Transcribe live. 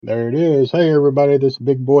There it is. Hey, everybody, this is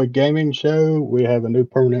Big Boy Gaming Show. We have a new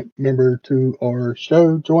permanent member to our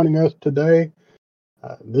show joining us today.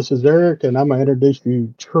 This is Eric, and I'm going to introduce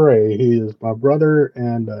you Trey. He is my brother,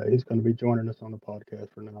 and he's going to be joining us on the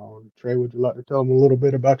podcast from now on. Trey, would you like to tell him a little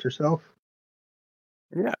bit about yourself?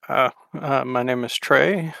 My name is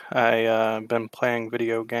Trey. I've been playing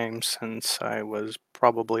video games since I was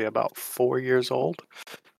probably about 4 years old.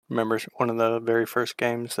 Remember, one of the very first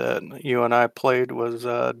games that you and I played was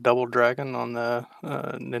Double Dragon on the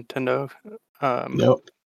Nintendo. Um, Yep,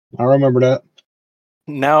 I remember that.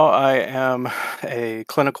 Now I am a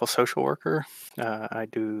clinical social worker. I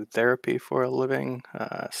do therapy for a living.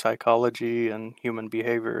 Psychology and human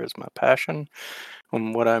behavior is my passion.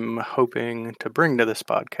 And what I'm hoping to bring to this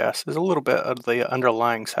podcast is a little bit of the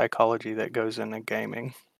underlying psychology that goes into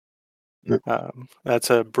gaming. Yep,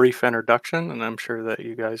 That's a brief introduction, and I'm sure that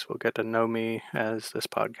you guys will get to know me as this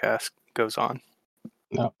podcast goes on.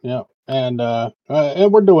 yep, yep. And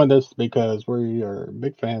we're doing this because we are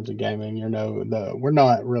big fans of gaming. We're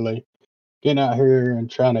not really getting out here and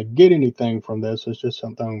trying to get anything from this. It's just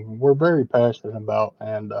something we're very passionate about,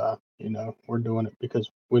 and we're doing it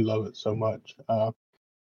because we love it so much.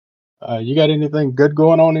 You got anything good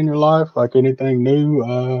going on in your life? Like anything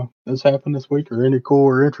new that's happened this week, or any cool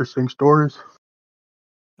or interesting stories?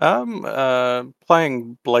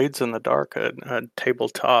 Playing Blades in the Dark, a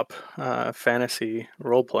tabletop fantasy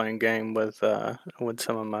role-playing game with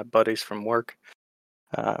some of my buddies from work.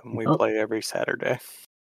 We Oh, play every Saturday.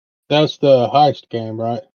 that's the heist game,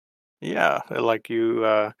 right? Yeah, like you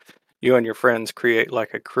and your friends create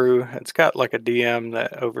like a crew. It's got like a DM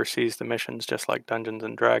that oversees the missions, just like Dungeons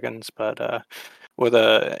and Dragons, but with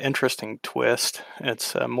a interesting twist.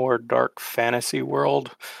 It's a more dark fantasy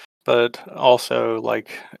world, but also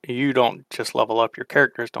like you don't just level up. Your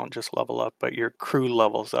characters don't just level up, but your crew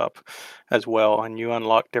levels up as well, and you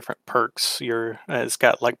unlock different perks. It's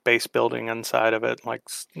got like base building inside of it. Like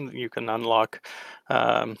you can unlock.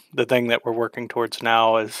 The thing that we're working towards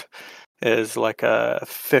now is like a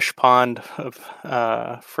fish pond of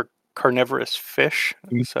for carnivorous fish.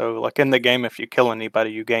 Mm. So like in the game, if you kill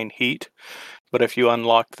anybody, you gain heat. But if you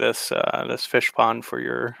unlock this fish pond for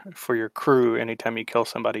your crew, anytime you kill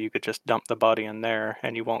somebody, you could just dump the body in there,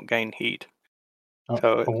 and you won't gain heat.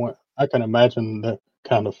 So I can imagine that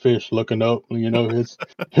kind of fish looking up. It's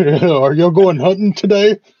are you going hunting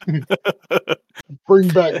today? Bring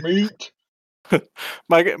back meat.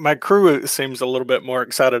 my crew seems a little bit more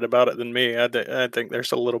excited about it than me. I think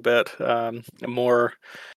there's a little bit more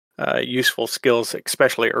useful skills,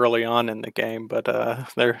 especially early on in the game. But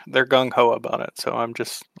they're gung ho about it, so I'm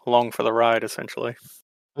just along for the ride essentially.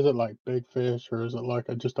 Is it like big fish, or is it like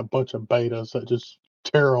just a bunch of betas that just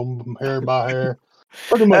tear them hair by hair?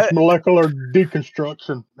 Pretty Uh, much molecular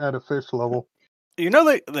deconstruction at a fish level.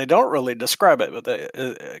 they don't really describe it, but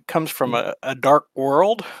it comes from a dark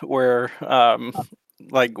world where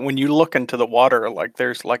like when you look into the water, like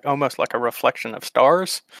there's like almost like a reflection of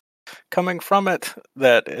stars coming from it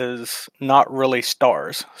that is not really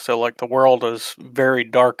stars. So like the world is very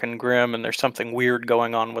dark and grim, and there's something weird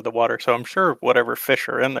going on with the water. So I'm sure whatever fish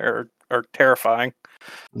are in there are terrifying.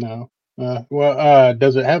 No.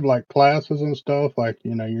 Does it have like classes and stuff? Like,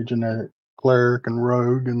 your generic cleric and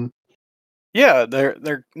rogue and Yeah,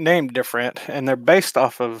 they're named different, and they're based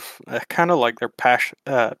off of kind of like their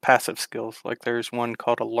passive skills. Like there's one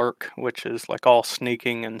called a lurk, which is like all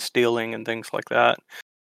sneaking and stealing and things like that.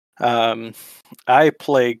 Um, I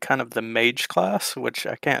play kind of the mage class, which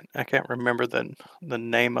I can't remember the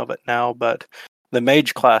name of it now, but the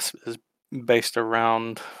mage class is based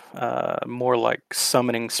around more like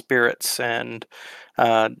summoning spirits and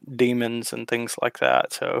demons and things like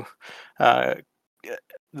that. So uh,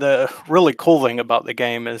 the really cool thing about the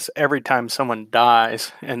game is every time someone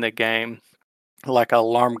dies in the game, like an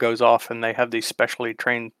alarm goes off, and they have these specially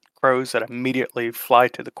trained crows that immediately fly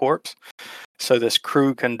to the corpse so this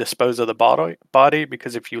crew can dispose of the body,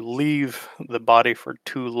 because if you leave the body for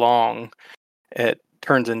too long, it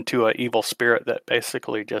turns into an evil spirit that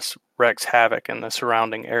basically just wreaks havoc in the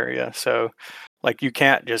surrounding area. So like you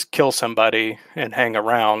can't just kill somebody and hang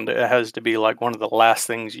around. It has to be like one of the last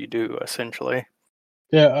things you do essentially.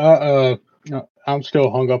 yeah, I'm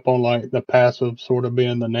still hung up on like the passive sort of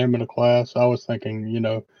being the name of the class. I was thinking,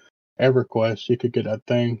 EverQuest, you could get that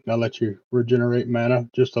thing that let you regenerate mana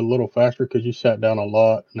just a little faster because you sat down a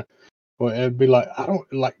lot. And, well, it'd be like I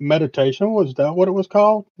don't like meditation. Was that what it was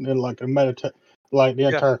called? And like a meditate, like the Yeah.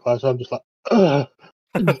 entire class. I'm just like, ugh.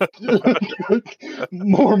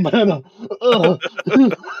 More mana. Ugh.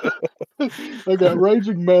 I got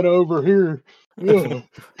raging mana over here. Ugh.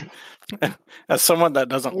 As someone that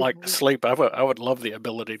doesn't like to sleep, I would love the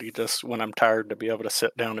ability to just, when I'm tired, to be able to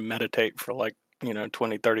sit down and meditate for like,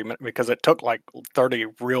 20, 30 minutes, because it took like 30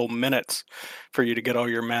 real minutes for you to get all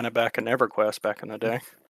your mana back in EverQuest back in the day.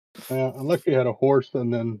 Yeah, unless you had a horse,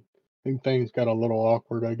 and then things got a little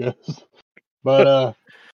awkward, I guess. But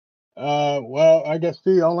well, I guess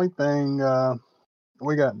the only thing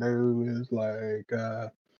we got new is like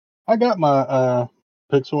I got my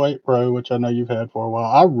Pixel 8 Pro, which I know you've had for a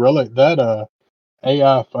while. I really that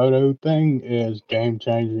AI photo thing is game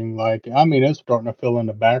changing. Like, I mean, it's starting to fill in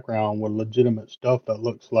the background with legitimate stuff that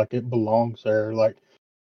looks like it belongs there. Like,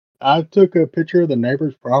 I took a picture of the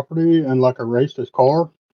neighbor's property and like erased his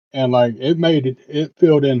car, and like it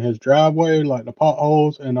filled in his driveway, like the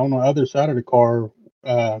potholes, and on the other side of the car,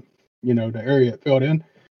 uh, the area it filled in,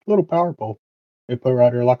 little power pole. They put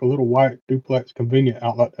right there like a little white duplex convenient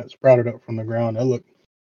outlet that sprouted up from the ground. It looked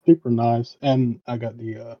super nice, and I got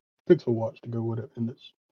the Pixel Watch to go with it, and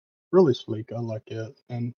it's really sleek. I like it,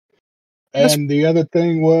 and That's the other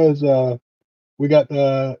thing was we got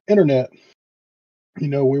the internet.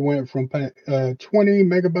 We went from 20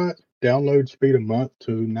 megabyte download speed a month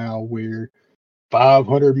to now we're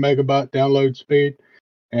 500 megabyte download speed,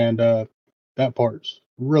 and that part's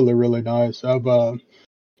really really nice.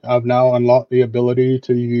 I've now unlocked the ability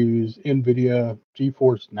to use NVIDIA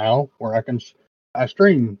GeForce Now, where I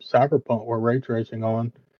stream Cyberpunk with ray tracing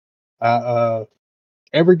on.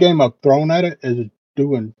 Every game I've thrown at it is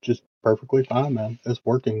doing just perfectly fine, man. It's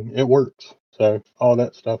working. It works. So all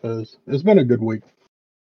that stuff it's been a good week.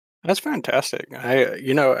 that's fantastic. I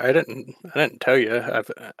didn't tell you,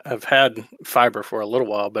 I've had fiber for a little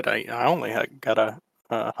while, but I only got a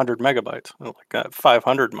 100 megabytes. Like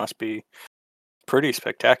 500 must be pretty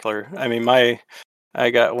spectacular. I mean, I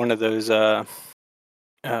got one of those uh,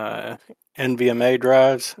 NVMe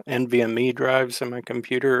drives in my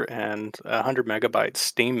computer, and 100 megabytes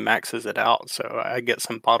Steam maxes it out, so I get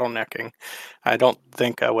some bottlenecking. I don't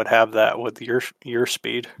think I would have that with your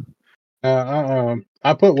speed.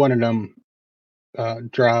 I put one of them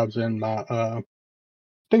drives in my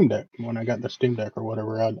Steam Deck when I got the Steam Deck or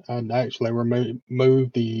whatever. I'd actually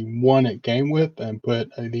moved the one it came with and put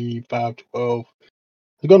the 512.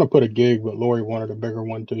 I was gonna put a gig, but Lori wanted a bigger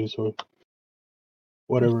one too, so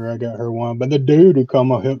whatever. I got her one. But the dude who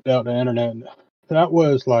come and hooked out the internet, that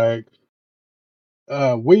was like,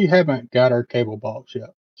 we haven't got our cable box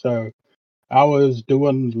yet. So I was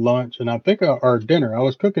doing lunch, and I think or dinner. I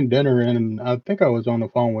was cooking dinner, and I think I was on the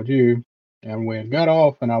phone with you. And we got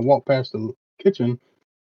off, and I walked past the kitchen,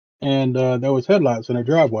 and there was headlights in the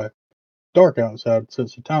driveway. Dark outside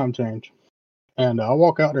since the time change. And I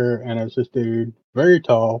walk out there, and it's this dude, very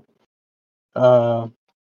tall. Uh,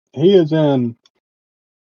 he is in.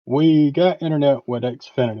 We got internet with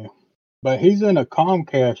Xfinity, but he's in a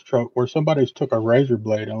Comcast truck where somebody's took a razor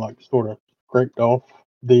blade and like sort of scraped off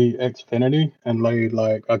the Xfinity and laid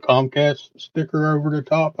like a Comcast sticker over the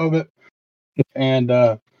top of it.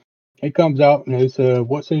 And he comes out and he said,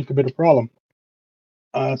 "What seems to be the problem?"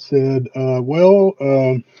 I said, "Well,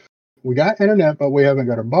 we got internet, but we haven't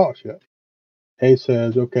got a box yet." He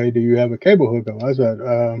says, "Okay, do you have a cable hookup?" I said,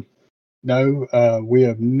 "No, we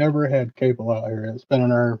have never had cable out here. It's been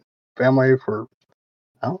in our family for,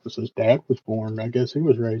 I don't know, since dad was born. I guess he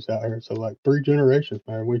was raised out here. So like 3 generations,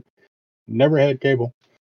 man. We never had cable."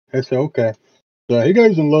 I said, "Okay." So he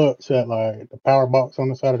goes and looks at like the power box on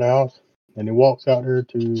the side of the house, and he walks out there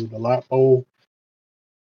to the light pole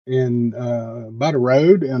in by the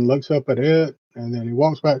road and looks up at it, and then he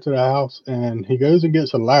walks back to the house and he goes and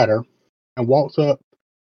gets a ladder and walks up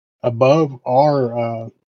above our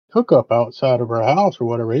hookup outside of our house or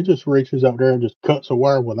whatever. He just reaches up there and just cuts a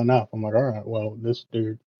wire with a knife. I'm like, all right, well, this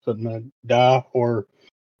dude couldn't die, or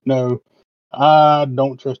no, I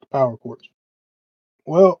don't trust the power cords.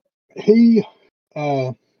 Well, he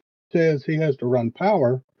uh, says he has to run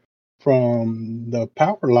power from the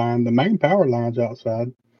power line, the main power lines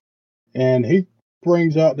outside, and he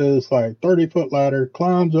brings out this like 30-foot ladder,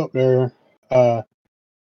 climbs up there, uh,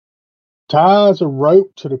 ties a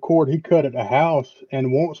rope to the cord he cut at the house,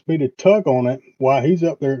 and wants me to tug on it while he's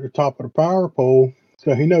up there at the top of the power pole,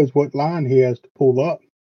 so he knows what line he has to pull up.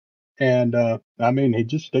 And I mean, he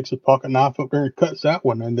just sticks a pocket knife up there and cuts that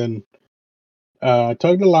one, and then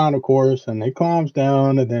tug the line, of course, and he climbs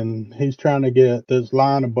down, and then he's trying to get this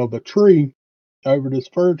line above a tree, over this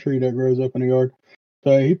fir tree that grows up in the yard.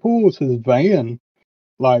 So he pulls his van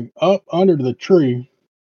like up under the tree.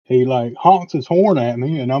 He like honks his horn at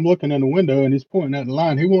me, and I'm looking in the window, and he's pointing at the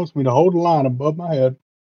line. He wants me to hold the line above my head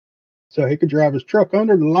so he could drive his truck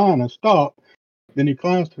under the line and stop. Then he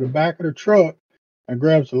climbs to the back of the truck and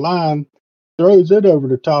grabs the line. throws it over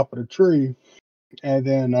the top of the tree, and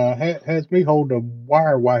then has me hold the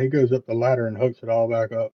wire while he goes up the ladder and hooks it all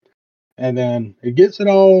back up. And then he gets it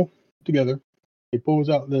all together. He pulls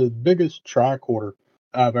out the biggest tricorder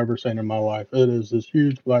I've ever seen in my life. It is this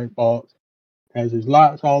huge black box, has these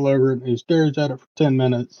lights all over it. He stares at it for 10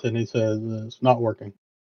 minutes and he says, It's not working.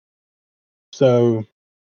 So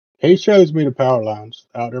he shows me the power lines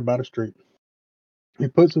out there by the street. He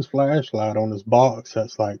puts his flashlight on this box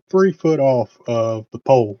that's like 3 foot off of the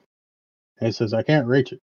pole. And he says, I can't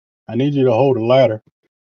reach it. I need you to hold a ladder.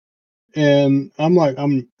 And I'm like,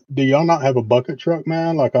 do y'all not have a bucket truck,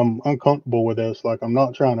 man? Like, I'm uncomfortable with this. Like, I'm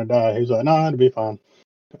not trying to die. He's like, no, it'll be fine.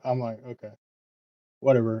 I'm like, okay,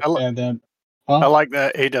 whatever. I, li- And then, huh? I like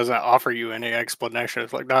that he doesn't offer you any explanation.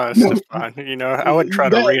 It's like, no, it's No, just fine. I would try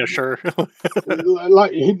to that, reassure.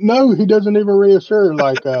 like, no, he doesn't even reassure.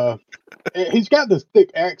 Like, he's got this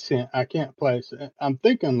thick accent I can't place. I'm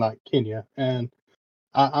thinking like Kenya. And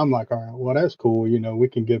I'm like, all right, well, that's cool. We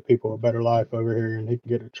can give people a better life over here and he can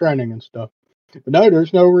get a training and stuff. But no,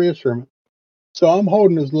 there's no reassurance. So I'm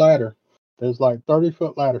holding his ladder. There's like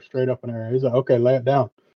 30-foot ladder straight up in the air. He's like, okay, lay it down.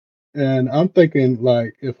 And I'm thinking,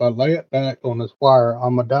 like, if I lay it back on this wire,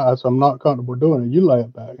 I'm gonna die. So I'm not comfortable doing it. You lay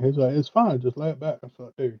it back. He's like, it's fine, just lay it back. I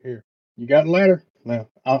thought, dude, here, you got a ladder? No,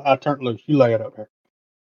 I turn it loose. You lay it up here.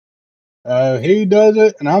 He does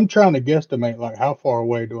it, and I'm trying to guesstimate like how far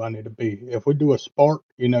away do I need to be? If we do a spark,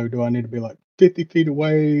 do I need to be like 50 feet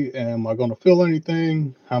away? Am I gonna feel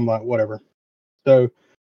anything? I'm like, whatever. So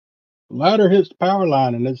ladder hits the power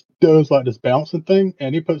line and it does like this bouncing thing,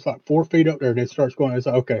 and he puts like 4 feet up there and it starts going. It's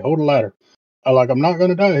like, okay, hold the ladder. I like, I'm not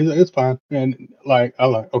gonna die. He's like, it's fine. And like, I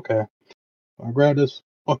like, okay. I grab this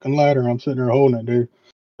fucking ladder. I'm sitting there holding it, dude.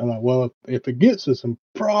 I'm like, well, if it gets us, I'm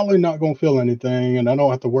probably not gonna feel anything, and I don't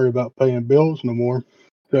have to worry about paying bills no more.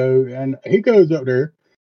 So, and he goes up there,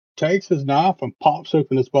 takes his knife and pops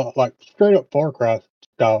open this box like straight up Far Cry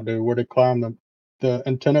style, dude, where they climb the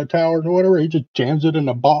antenna towers or whatever. He just jams it in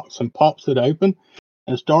a box and pops it open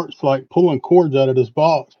and starts like pulling cords out of this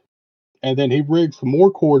box. And then he rigs some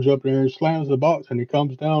more cords up there and slams the box and he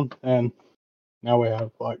comes down and now we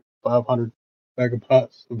have like 500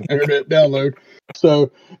 megabytes of internet download.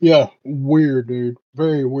 So yeah, weird, dude.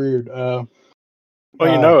 Very weird. Well,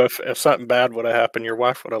 Uh, if something bad would have happened, your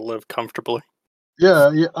wife would have lived comfortably.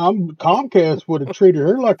 yeah, yeah. Comcast would have treated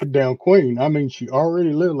her like a damn queen. I mean, she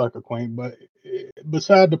already lived like a queen, but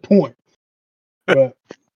beside the point. But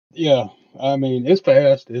yeah, I mean, it's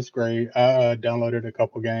fast. It's great. I downloaded a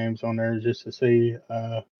couple games on there just to see,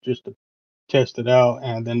 just to test it out,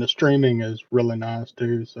 and then the streaming is really nice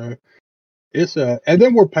too. So and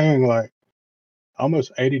then we're paying like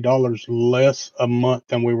almost $80 less a month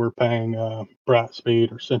than we were paying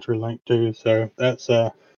Brightspeed or CenturyLink too. So that's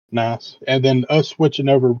nice. And then us switching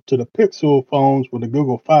over to the Pixel phones with the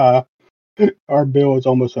Google Fi, our bill is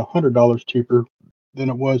almost $100 cheaper than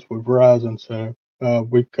it was with Verizon. So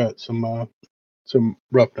we cut some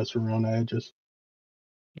roughness around the edges.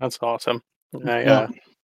 That's awesome. Yeah,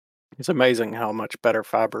 It's amazing how much better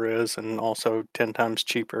fiber is, and also 10 times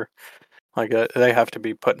cheaper. Like they have to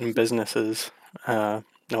be putting businesses, uh,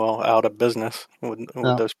 out of business with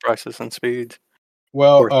yeah. those prices and speeds.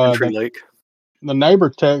 Well, Poor Century Lake. the neighbor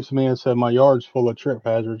texted me and said my yard's full of trip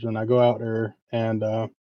hazards, and I go out there and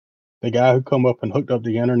the guy who come up and hooked up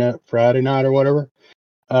the internet Friday night or whatever,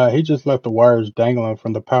 he just left the wires dangling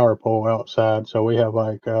from the power pole outside. So we have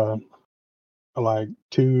like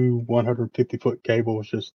two 150-foot cables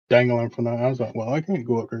just dangling from that. I was like, well, I can't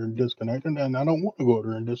go up there and disconnect it, and I don't want to go up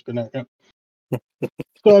there and disconnect it.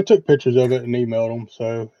 So I took pictures of it and emailed them.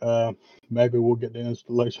 So maybe we'll get the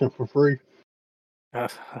installation for free.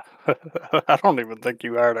 I don't even think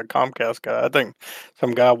you hired a Comcast guy. I think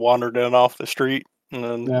some guy wandered in off the street and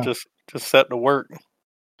then Yeah. just set to work.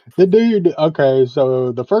 The dude, okay,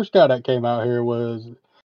 so the first guy that came out here was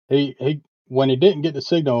he when he didn't get the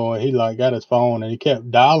signal, he like got his phone and he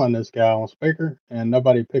kept dialing this guy on speaker and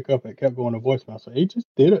nobody picked up. It kept going to voicemail. So he just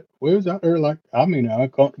did it. We was out there like, I mean, an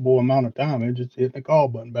uncomfortable amount of time. He just hit the call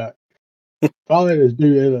button back. Finally, this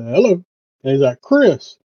dude is like, hello. And he's like,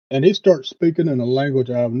 Chris. And he starts speaking in a language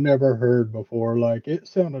I've never heard before. Like it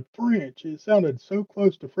sounded French. It sounded so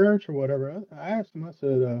close to French or whatever. I asked him, I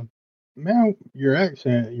said, man, your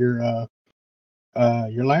accent, your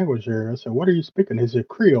language here. I said, what are you speaking? He said,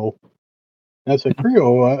 Creole. I said,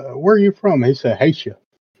 Creole, where are you from? He said, Haitian.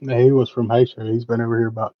 He was from Haiti. He's been over here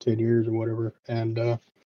about 10 years or whatever. And,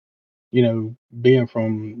 being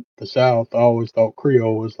from the South, I always thought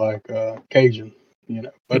Creole was like Cajun,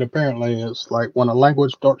 but apparently it's like when a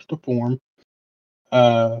language starts to form,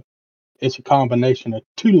 uh, it's a combination of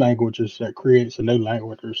two languages that creates a new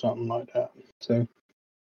language or something like that. So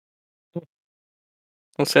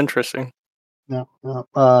That's interesting. yeah,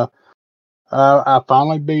 I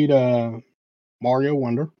finally beat Mario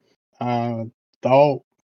Wonder. I thought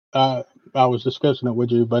uh, I was discussing it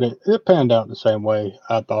with you, but it panned out the same way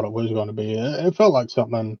I thought it was going to be. It felt like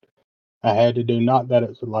something I had to do. Not that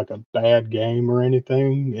it's like a bad game or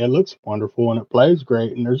anything. It looks wonderful and it plays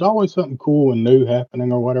great, and there's always something cool and new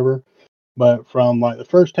happening or whatever. But from like the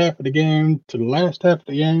first half of the game to the last half of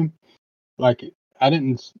the game, like I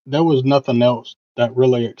didn't. There was nothing else that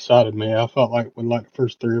really excited me. I felt like with like the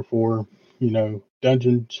first three or four,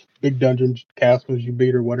 dungeons, big dungeons, castles you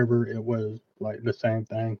beat or whatever, it was like the same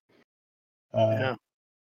thing. Uh, Yeah,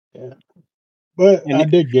 yeah, but and I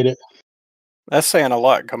did get it. that's saying a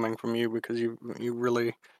lot coming from you because you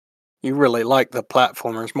really like the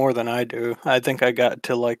platformers more than I do. I think I got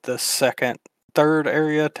to like the second, third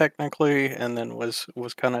area technically, and then was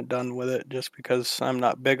kind of done with it just because I'm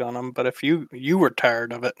not big on them. But if you were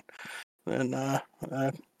tired of it, then uh,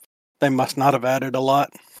 they must not have added a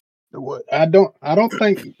lot. I don't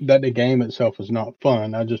think that the game itself is not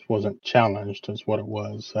fun. I just wasn't challenged, is what it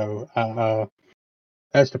was. So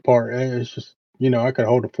that's the part. It's just I could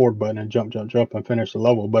hold the forward button and jump, jump, jump, and finish the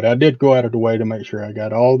level. But I did go out of the way to make sure I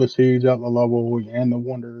got all the seeds out the level and the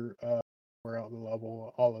wonder were out the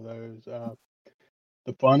level. All of those.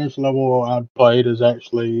 The funnest level I've played is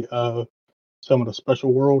actually some of the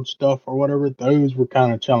special world stuff or whatever. Those were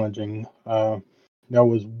kind of challenging. There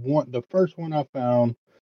was one. The first one I found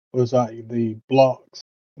was like the blocks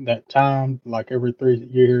that time, like every 3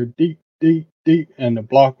 year, deep, deep, deep, and the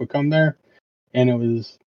block would come there, and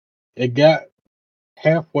it got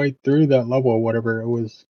halfway through that level or whatever. It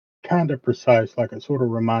was kind of precise, like it sort of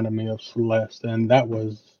reminded me of Celeste, and that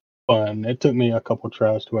was fun. It took me a couple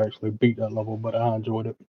tries to actually beat that level, but I enjoyed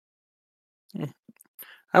it. Mm.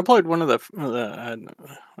 I played one of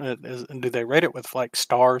do they rate it with like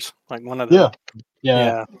stars? Like one of the Yeah, yeah,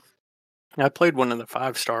 yeah. I played one of the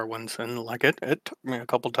 5-star ones, and like it took me a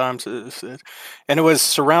couple times, and it was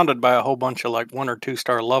surrounded by a whole bunch of like 1 or 2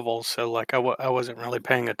 star levels. So like I wasn't really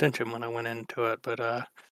paying attention when I went into it, but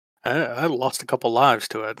I lost a couple lives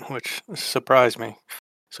to it, which surprised me.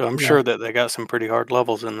 So I'm yeah. sure that they got some pretty hard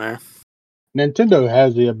levels in there. Nintendo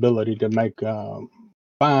has the ability to make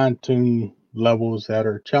fine tune levels that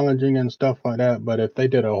are challenging and stuff like that. But if they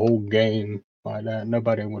did a whole game like that,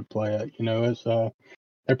 nobody would play it. It's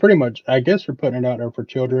they're pretty much. I guess they're putting it out there for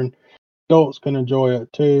children. Adults can enjoy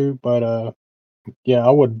it too, but yeah,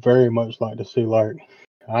 I would very much like to see like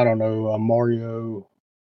I don't know a Mario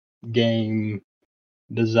game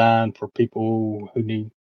designed for people who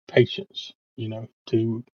need patience.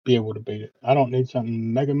 To be able to beat it. I don't need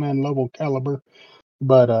something Mega Man level caliber,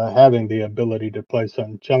 but having the ability to play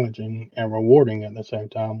something challenging and rewarding at the same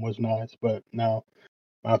time was nice. But now,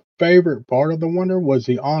 my favorite part of the Wonder was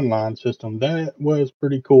the online system. That was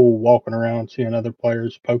pretty cool. Walking around, seeing other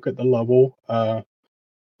players poke at the level.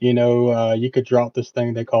 You could drop this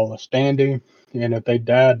thing they call a standing, and if they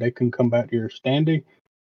died, they can come back to your standing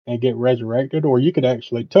and get resurrected, or you could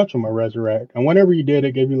actually touch them or resurrect. And whenever you did,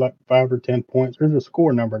 it gave you like 5 or 10 points. There's a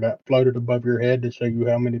score number that floated above your head to show you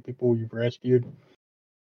how many people you've rescued.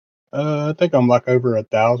 I think I'm like over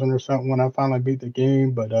 1,000 or something when I finally beat the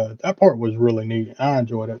game, but that part was really neat. I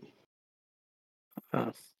enjoyed it.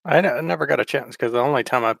 Uh, I never got a chance because the only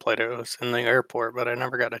time I played it was in the airport, but I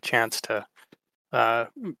never got a chance to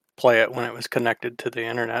play it when it was connected to the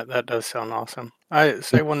internet. That does sound awesome. I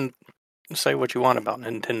say what you want about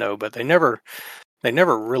Nintendo, but they never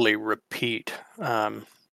really repeat.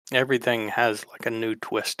 Everything has like a new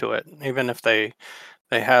twist to it, even if they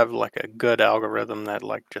have like a good algorithm that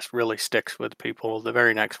like just really sticks with people. The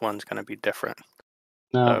very next one's going to be different.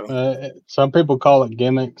 Now, So some people call it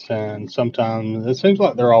gimmicks, and sometimes it seems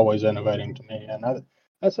like they're always innovating to me, and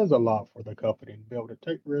that says a lot for the company to be able to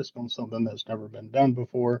take risk on something that's never been done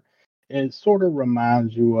before. It sort of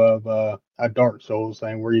reminds you of a Dark Souls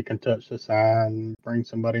thing where you can touch the sign, bring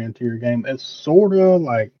somebody into your game. It's sort of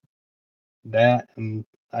like that, and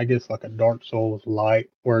I guess like a Dark Souls light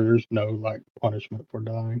where there's no like punishment for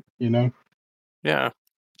dying. yeah,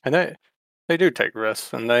 and they do take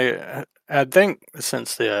risks, and I think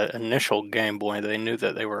since the initial Game Boy, they knew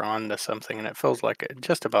that they were on to something, and it feels like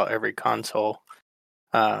just about every console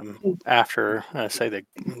after say the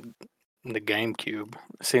GameCube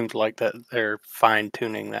seems like that they're fine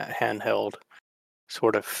tuning that handheld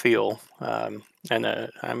sort of feel. And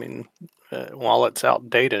I mean, while it's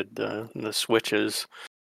outdated, the Switches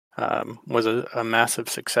was a massive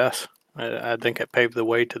success. I think it paved the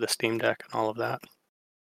way to the Steam Deck and all of that.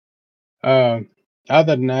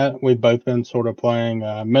 Other than that, we've both been sort of playing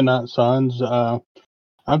Midnight Suns.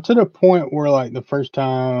 I'm to the point where like the first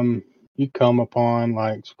time you come upon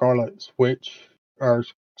like Scarlet Witch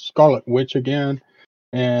again,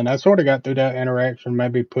 and I sort of got through that interaction,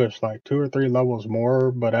 maybe pushed like 2 or 3 levels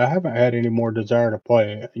more, but I haven't had any more desire to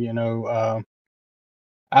play it.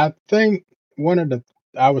 I think one of the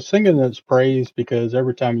I was singing its praise because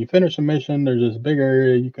every time you finish a mission, there's this big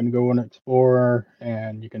area you can go and explore,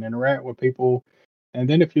 and you can interact with people. And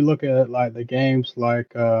then if you look at like the games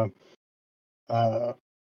like uh,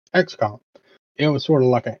 XCOM, it was sort of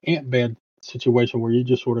like an ant bed situation where you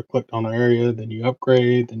just sort of clicked on an area, then you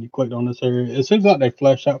upgrade, then you clicked on this area. It seems like they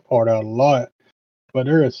flesh that part out a lot, but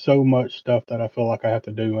there is so much stuff that I feel like I have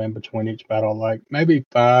to do in between each battle. Like maybe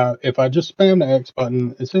five, if I just spam the X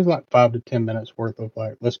button, it seems like 5 to 10 minutes worth of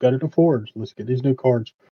like, let's go to the forge, let's get these new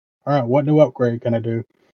cards. All right, what new upgrade can I do?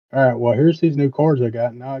 All right, well, here's these new cards I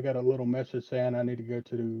got. Now I got a little message saying I need to go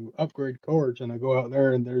to upgrade cards, and I go out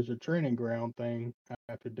there and there's a training ground thing I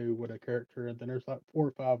have to do with a character, and then there's like 4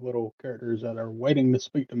 or 5 little characters that are waiting to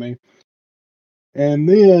speak to me. And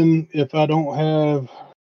then if I don't have,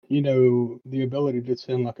 the ability to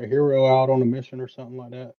send like a hero out on a mission or something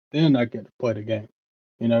like that, then I get to play the game.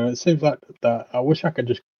 It seems like I wish I could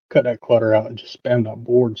just cut that clutter out and just spam that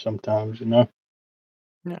board sometimes. Yeah,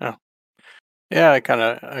 yeah. I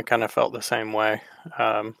kind of felt the same way.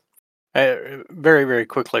 Um, it very very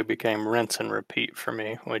quickly became rinse and repeat for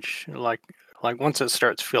me, which like once it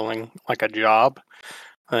starts feeling like a job,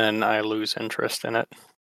 then I lose interest in it.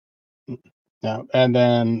 Mm, yeah. And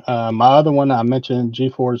then my other one I mentioned,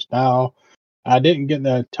 GeForce Now. I didn't get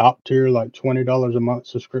the top tier like $20 a month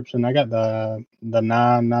subscription. I got the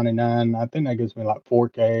 9.99. I think that gives me like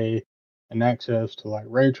 4K and access to like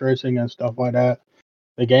ray tracing and stuff like that.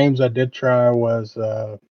 The games I did try was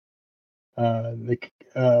the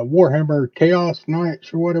Warhammer Chaos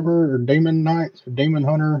Knights or whatever, or Demon Knights, or Demon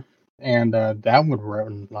Hunter, and that would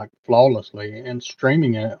run like flawlessly. And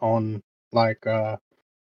streaming it on like I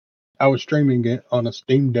was streaming it on a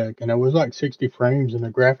Steam Deck, and it was like 60 frames, and the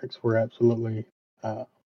graphics were absolutely uh,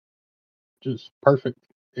 just perfect.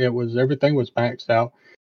 Everything was maxed out.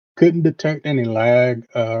 Couldn't detect any lag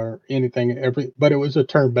or anything. But it was a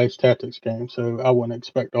turn-based tactics game, so I wouldn't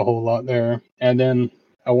expect a whole lot there. And then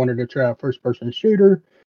I wanted to try a first-person shooter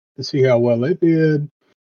to see how well it did.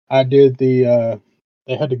 I did they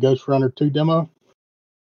had the Ghost Runner 2 demo,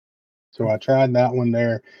 so I tried that one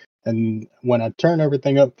there. And when I turned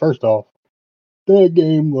everything up, first off, the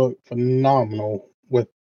game looked phenomenal with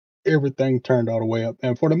everything turned all the way up.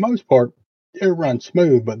 And for the most part, it runs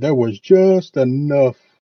smooth, but there was just enough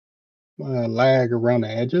lag around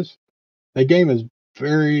the edges. The game is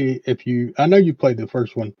I know you played the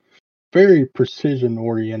first one, very precision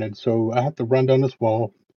oriented. So I have to run down this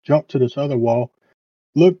wall, jump to this other wall,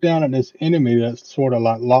 look down at this enemy that's sort of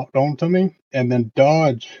like locked onto me, and then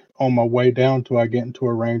dodge on my way down till I get into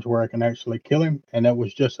a range where I can actually kill him. And that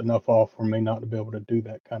was just enough off for me not to be able to do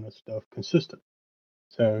that kind of stuff consistent.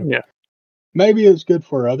 So Yeah. maybe it's good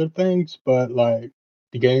for other things, but like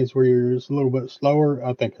the games where you're just a little bit slower,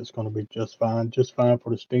 I think it's going to be just fine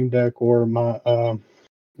for the Steam Deck or my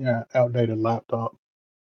yeah, outdated laptop.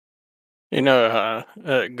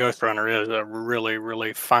 Ghost Runner is a really,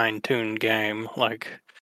 really fine-tuned game. Like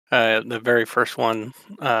the very first one,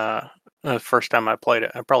 the first time I played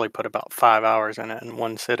it, I probably put about 5 hours in it in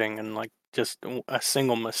one sitting, and like just a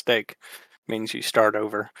single mistake means you start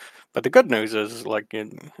over. But the good news is, like,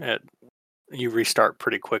 you restart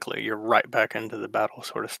pretty quickly. You're right back into the battle,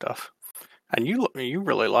 sort of stuff. And you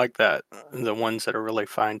really like that, the ones that are really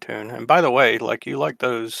fine-tuned. And by the way, like you like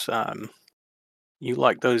those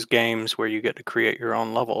games where you get to create your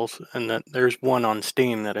own levels, and that there's one on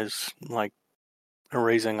Steam that is like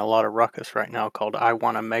raising a lot of ruckus right now called I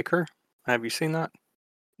Want a Maker. Have you seen that?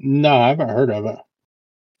 No, I haven't heard of it.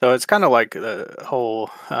 So it's kind of like the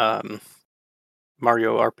whole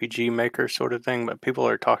Mario RPG Maker sort of thing, but people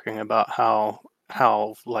are talking about how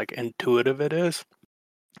like intuitive it is.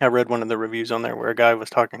 I read one of the reviews on there where a guy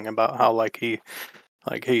was talking about how like he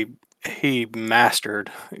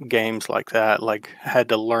mastered games like that, like had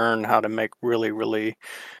to learn how to make really really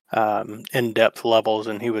in-depth levels,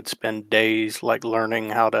 and he would spend days like learning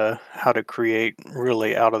how to create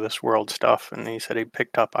really out of this world stuff. And he said he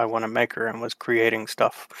picked up I Want to Maker and was creating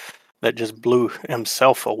stuff that just blew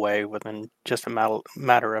himself away within just a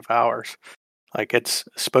matter of hours. Like, it's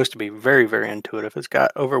supposed to be very very intuitive. It's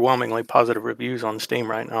got overwhelmingly positive reviews on Steam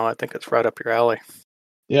right now. I think it's right up your alley.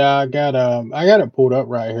 Yeah, I got it pulled up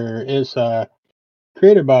right here. It's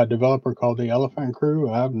created by a developer called the Elephant Crew.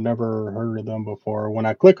 I've never heard of them before. When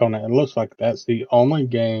I click on it, it looks like that's the only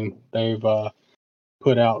game they've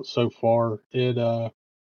put out so far.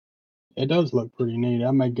 It does look pretty neat.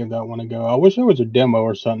 I may give that one a go. I wish there was a demo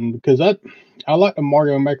or something because I like the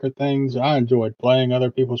Mario Maker things. I enjoyed playing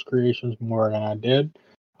other people's creations more than I did.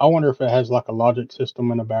 I wonder if it has like a logic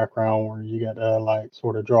system in the background where you got to like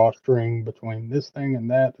sort of draw a string between this thing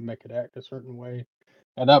and that to make it act a certain way.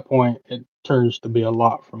 At that point, it turns to be a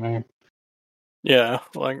lot for me. Yeah,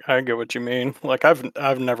 like I get what you mean. Like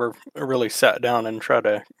I've never really sat down and tried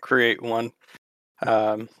to create one.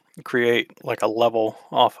 Um, create like a level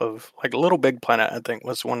off of like Little Big Planet. I think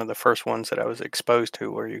was one of the first ones that I was exposed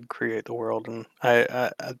to where you create the world, and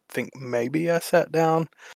I think maybe I sat down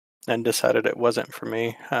and decided it wasn't for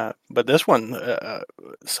me. But this one,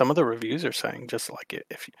 some of the reviews are saying just like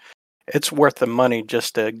if it's worth the money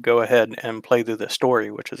just to go ahead and play through the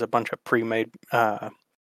story, which is a bunch of pre-made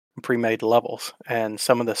levels, and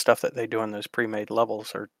some of the stuff that they do in those pre-made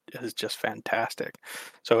levels are is just fantastic.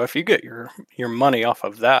 So if you get your money off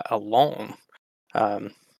of that alone,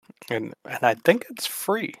 um, and I think it's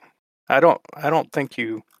free. I don't think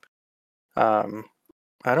you um,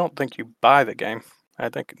 I don't think you buy the game. I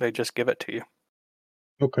think they just give it to you.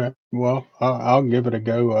 Okay, well, I'll give it a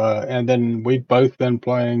go. And then we've both been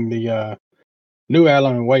playing the new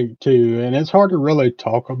Alan Wake too, and it's hard to really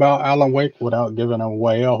talk about Alan Wake without giving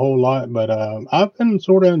away a whole lot. But I've been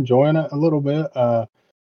sort of enjoying it a little bit.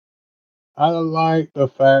 I like the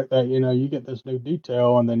fact that you get this new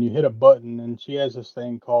detail, and then you hit a button, and she has this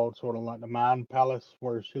thing called sort of like the Mind Palace,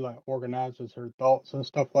 where she like organizes her thoughts and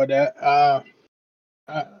stuff like that.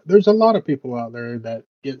 There's a lot of people out there that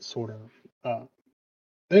get sort of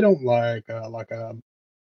they don't like a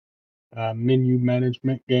menu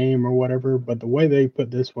management game or whatever, but the way they put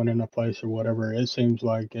this one into place or whatever, it seems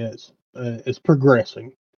like it's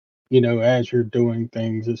progressing. As you're doing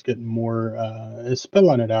things, it's getting more, it's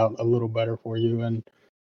spelling it out a little better for you. And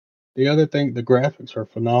the other thing, the graphics are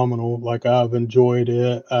phenomenal. Like I've enjoyed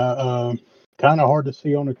it. Kind of hard to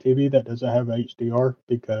see on a TV that doesn't have HDR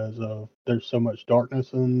because there's so much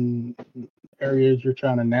darkness in areas you're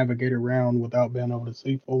trying to navigate around without being able to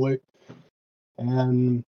see fully.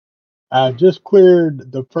 And I just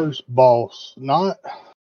cleared the first boss. Not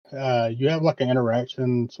You have like an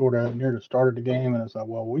interaction sort of near the start of the game, and it's like,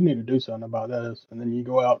 well, we need to do something about this, and then you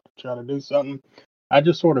go out to try to do something. I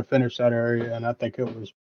just sort of finished that area, and I think it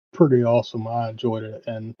was pretty awesome. I enjoyed it,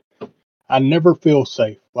 and I never feel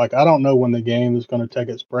safe. Like I don't know when the game is going to take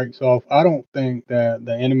its brakes off. I don't think that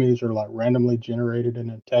the enemies are like randomly generated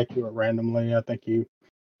and attack you at randomly. I think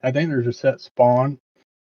there's a set spawn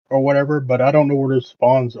or whatever, but I don't know where those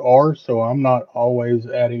spawns are, so I'm not always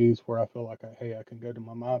at ease where I feel like, hey, I can go to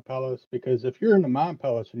my mind palace. Because if you're in the mind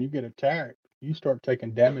palace and you get attacked, you start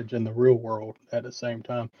taking damage in the real world at the same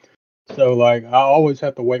time. So like, I always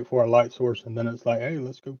have to wait for a light source, and then it's like, hey,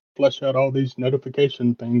 let's go flesh out all these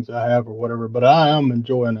notification things I have or whatever. But I am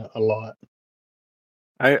enjoying it a lot.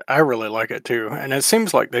 I really like it too, and it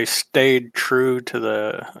seems like they stayed true to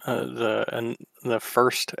the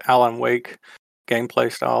first Alan Wake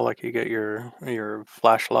gameplay style. Like you get your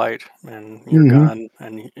flashlight and your Hmm. gun,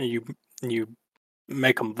 and you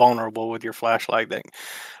make them vulnerable with your flashlight.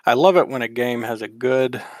 I love it when a game has a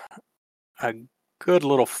good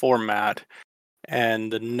little format,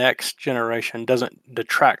 and the next generation doesn't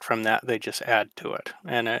detract from that. They just add to it,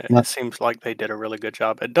 and it seems like they did a really good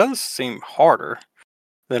job. It does seem harder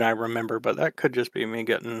than I remember, but that could just be me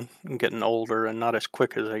getting older and not as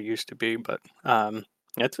quick as I used to be. But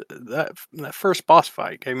it's that first boss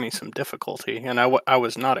fight gave me some difficulty, and I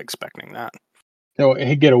was not expecting that. So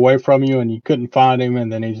he'd get away from you, and you couldn't find him, and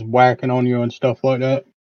then he's whacking on you and stuff like that.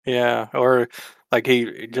 Yeah, or like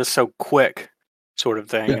he just so quick, sort of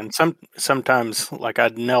thing. Yeah. And sometimes like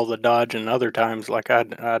I'd nail the dodge, and other times like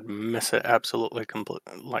I'd miss it absolutely complete,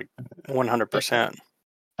 like 100%.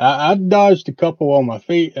 I dodged a couple on my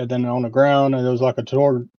feet and then on the ground, and there was like a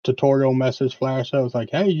tutorial message flash. I was like,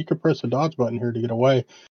 "Hey, you can press the dodge button here to get away."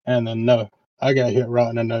 And then no, I got hit right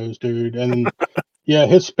in the nose, dude. And then yeah,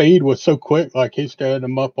 his speed was so quick, like he scared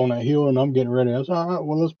him up on that hill, and I'm getting ready. I was all right.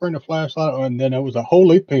 Well, let's bring the flashlight, and then it was a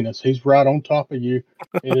holy penis. He's right on top of you.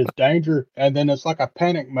 It is danger, and then it's like a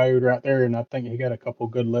panic mode right there. And I think he got a couple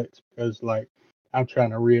good licks because like I'm trying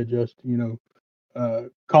to readjust,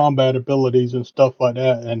 combat abilities and stuff like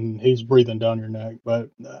that, and he's breathing down your neck. But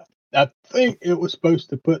I think it was supposed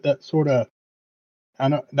to put that sort of I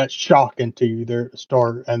know that shock into you there at the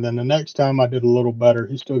start, and then the next time I did a little better.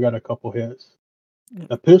 He still got a couple hits.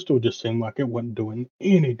 The pistol just seemed like it wasn't doing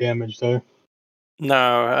any damage though.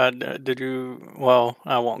 No, did you? Well,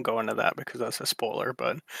 I won't go into that because that's a spoiler.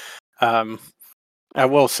 But um, I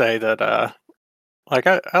will say that like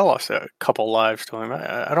I lost a couple lives to him.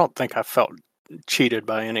 I don't think I felt cheated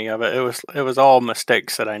by any of it. It was all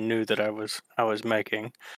mistakes that I knew that I was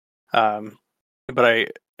making. Um,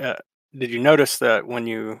 but uh, did you notice that when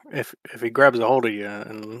you if he grabs a hold of you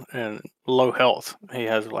and low health, he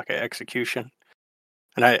has like an execution.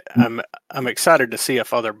 And I'm excited to see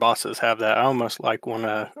if other bosses have that. I almost like want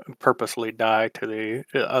to purposely die to the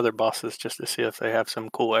other bosses just to see if they have some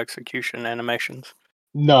cool execution animations.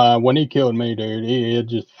 Nah, when he killed me, dude, it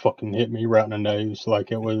just fucking hit me right in the nose.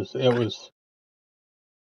 Like it was.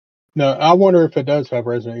 No, I wonder if it does have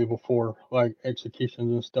Resident Evil 4 like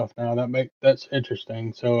executions and stuff now. That's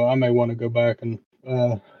interesting. So I may want to go back and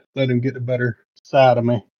let him get the better side of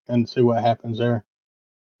me and see what happens there.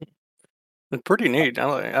 It's pretty neat.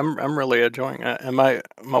 I'm really enjoying it. And my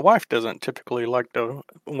wife doesn't typically like to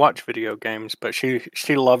watch video games, but she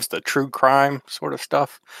loves the true crime sort of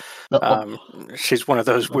stuff. Oh, Um, she's one of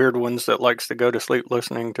those oh, weird ones that likes to go to sleep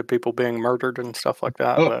listening to people being murdered and stuff like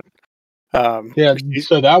that. oh, But um, yeah, she,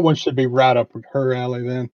 so that one should be right up her alley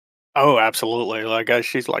then. oh, absolutely. Like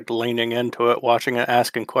she's like leaning into it, watching it,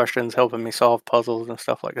 asking questions, helping me solve puzzles and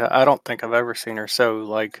stuff like that. I don't think I've ever seen her so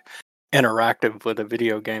like interactive with a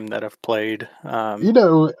video game that I've played. You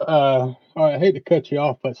know, I hate to cut you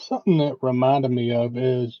off, but something that reminded me of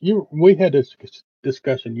is we had this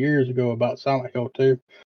discussion years ago about Silent Hill 2.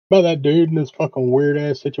 About that dude in this fucking weird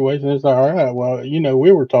ass situation. It's like, all right, well,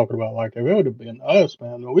 we were talking about like if it would have been us,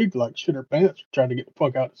 man, we'd like shit our pants trying to get the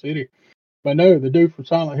fuck out of the city. But no, the dude from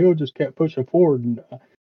Silent Hill just kept pushing forward,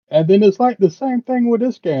 and then it's like the same thing with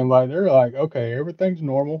this game. Like they're like, okay, everything's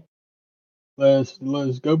normal. Let's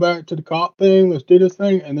go back to the cop thing. Let's do this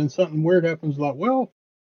thing, and then something weird happens. Like, well,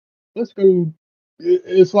 let's go.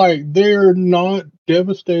 It's like they're not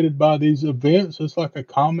devastated by these events. It's like a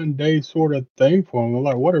common day sort of thing for them. They're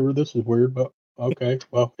like, whatever, this is weird, but okay.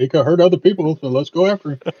 Well, he could hurt other people, so let's go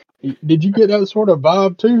after him. Did you get that sort of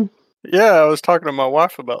vibe too? Yeah, I was talking to my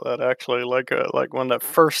wife about that actually. Like when that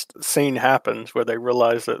first scene happens where they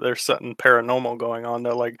realize that there's something paranormal going on.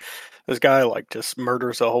 They're like, this guy like just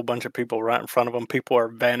murders a whole bunch of people right in front of them. People are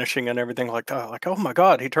vanishing and everything like that. Like, oh my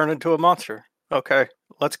god, he turned into a monster. Okay,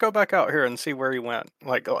 let's go back out here and see where he went.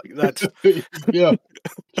 Like that's Yeah,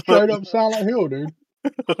 straight up Silent Hill, dude.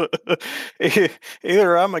 E-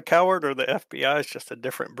 either I'm a coward or the FBI is just a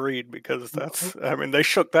different breed because that's. I mean, they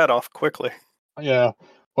shook that off quickly. Yeah.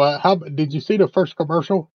 Well, how did you see the first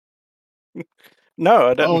commercial? No,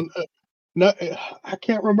 I Oh didn't. no, I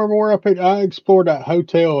can't remember where I picked. I explored that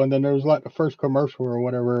hotel, and then there was like the first commercial or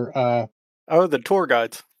whatever. Oh, the tour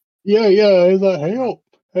guides. Yeah, yeah. He's like, help,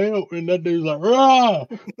 help, and that dude's like, rah,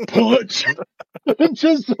 punch.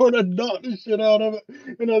 Just sort of knocked the shit out of it.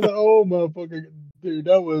 And I was like, oh, motherfucker. Dude,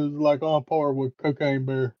 that was like on par with Cocaine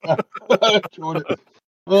Bear. I enjoyed it.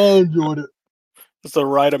 I enjoyed it. It's the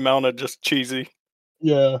right amount of just cheesy.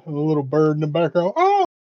 Yeah, a little bird in the background. Oh,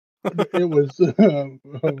 it was,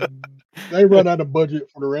 they run out of budget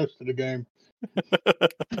for the rest of the game.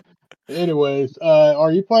 Anyways,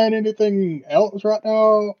 are you playing anything else right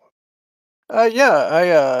now?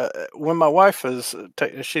 Yeah, when my wife is,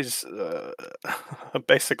 she's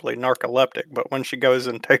basically narcoleptic, but when she goes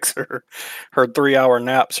and takes her 3 hour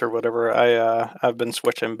naps or whatever, I've been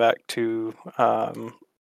switching back to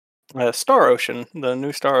Star Ocean, the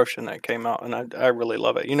new Star Ocean that came out, and I really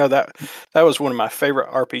love it. You know that was one of my favorite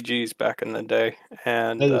RPGs back in the day,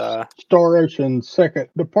 and Is Star Ocean second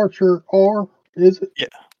departure R? Is it? yeah,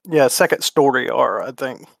 yeah, second story R, I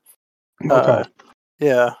think. Okay. Uh,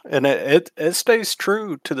 yeah, and it stays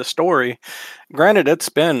true to the story. Granted, it's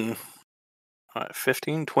been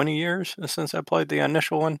 15, 20 years since I played the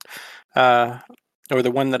initial one, uh, or the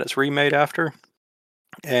one that it's remade after.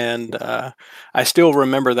 And I still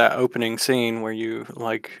remember that opening scene where you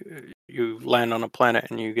land on a planet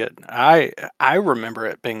and you get. I remember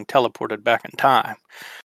it being teleported back in time,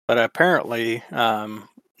 but apparently I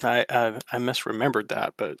misremembered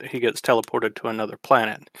that. But he gets teleported to another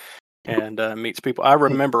planet and meets people. I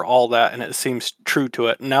remember all that, and it seems true to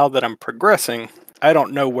it. Now that I'm progressing, I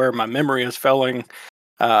don't know where my memory is failing,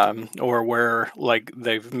 or where like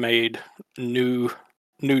they've made new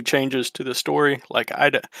new changes to the story.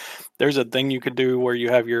 There's a thing you could do where you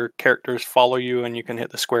have your characters follow you, and you can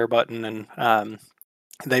hit the square button, and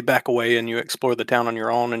they back away, and you explore the town on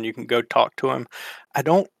your own, and you can go talk to them. I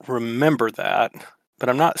don't remember that, but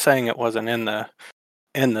I'm not saying it wasn't in the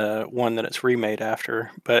one that it's remade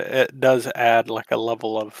after, but it does add like a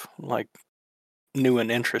level of like new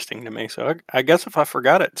and interesting to me. So I guess if I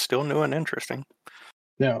forgot it, it's still new and interesting.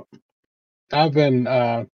 Yeah. I've been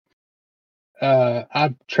I've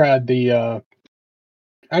tried the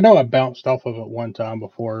I know I bounced off of it one time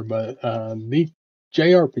before, but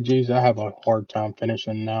JRPGs, I have a hard time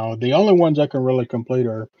finishing now. The only ones I can really complete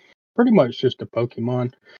are pretty much just the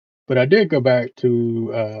Pokemon. But I did go back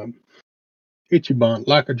to Ichiban,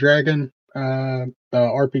 Like a Dragon, the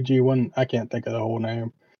RPG one. I can't think of the whole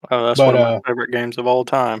name. Oh, that's one But of my favorite games of all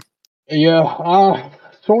time. yeah, I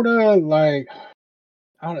sort of like.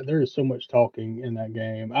 I don't, there is so much talking in that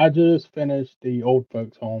game. I just finished the old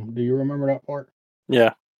folks' home. Do you remember that part?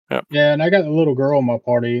 Yeah. Yep. Yeah, and I got the little girl in my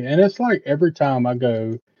party, and it's like every time I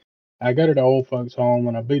go to the old folks' home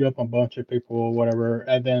and I beat up a bunch of people or whatever,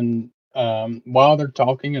 and then while they're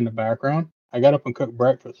talking in the background, I got up and cooked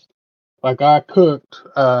breakfast. Like I cooked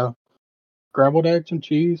scrambled eggs and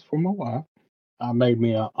cheese for my wife. I made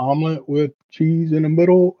me an omelet with cheese in the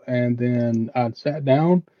middle, and then I sat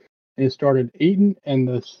down and started eating, and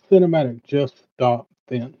the cinematic just stopped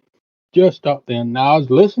then. Just stopped then. Now I was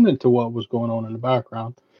listening to what was going on in the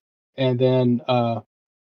background, and then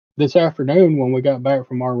this afternoon when we got back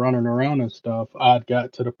from our running around and stuff, I'd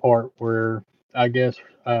got to the part where I guess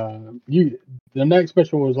you the next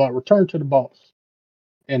mission was like return to the boss.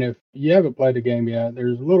 And if you haven't played the game yet,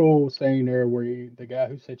 there's a little scene there where the guy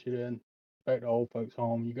who sent you in back to old folks'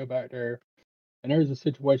 home, you go back there, and there's a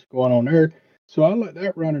situation going on there. So I let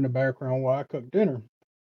that run in the background while I cook dinner.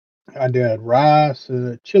 I did rice,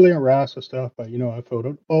 chili and rice and stuff, but I filled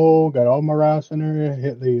up the bowl, got all my rice in there,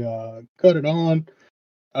 hit the cut it on,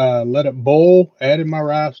 let it boil, added my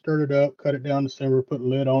rice, stirred it up, cut it down to simmer, put the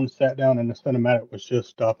lid on, sat down, and the cinematic was just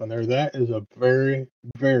stopping there. That is a very,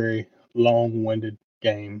 very long-winded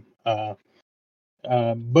game.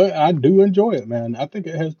 But I do enjoy it, man. I think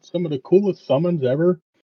it has some of the coolest summons ever.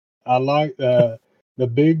 I like the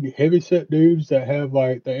big heavyset dudes that have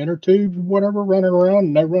like the inner tubes, whatever, running around,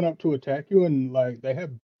 and they run up to attack you, and like they have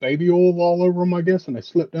baby oil all over them, I guess, and they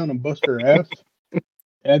slip down and bust their ass.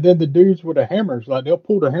 And then the dudes with the hammers, like they'll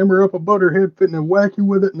pull the hammer up above their head, fitting and whack you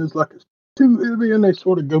with it, and it's like it's too heavy, and they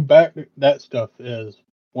sort of go back. That stuff is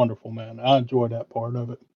wonderful, man. I enjoy that part of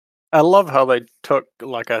it. I love how they took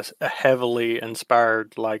like a heavily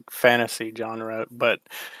inspired like fantasy genre, but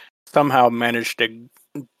somehow managed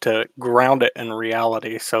to ground it in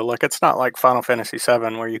reality. So like it's not like Final Fantasy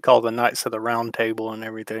VII where you call the Knights of the Round Table and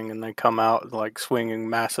everything, and they come out like swinging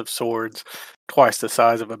massive swords twice the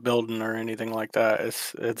size of a building or anything like that.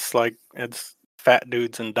 It's like it's fat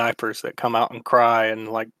dudes in diapers that come out and cry and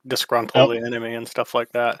like disgruntle Yep, the enemy and stuff like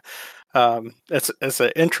that. It's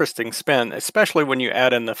an interesting spin, especially when you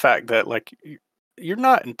add in the fact that like you're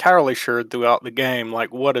not entirely sure throughout the game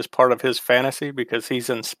like what is part of his fantasy because he's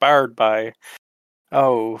inspired by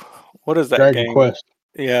oh, what is that Dragon game? Quest.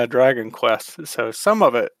 Yeah, Dragon Quest. So some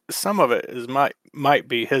of it is might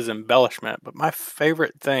be his embellishment, but my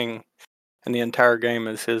favorite thing in the entire game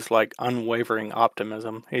is his like unwavering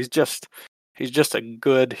optimism. He's just a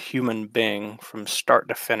good human being from start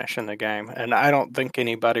to finish in the game, and I don't think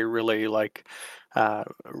anybody really like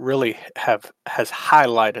really have has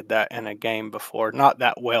highlighted that in a game before. Not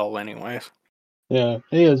that well, anyways. Yeah,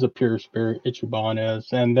 he is a pure spirit. Ichiban is,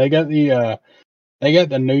 and they got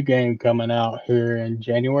the new game coming out here in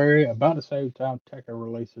January, about the same time Tekken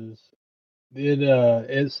releases. It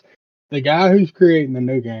is the guy who's creating the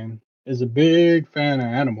new game is a big fan of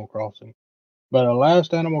Animal Crossing. But the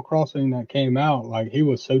last Animal Crossing that came out, like he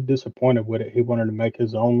was so disappointed with it, he wanted to make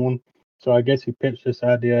his own one. So I guess he pitched this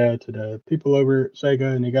idea to the people over at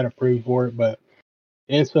Sega, and he got approved for it. But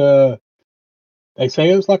it's they say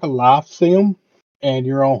it's like a life sim, and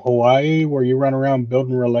you're on Hawaii where you run around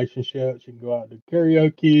building relationships. You can go out to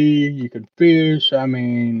karaoke, you can fish. I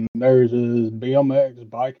mean, there's this BMX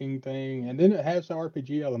biking thing, and then it has the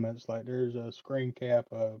RPG elements. Like there's a screen cap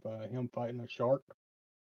of him fighting a shark.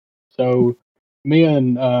 So me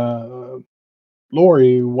and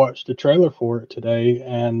Lori watched the trailer for it today,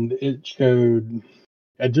 and it showed.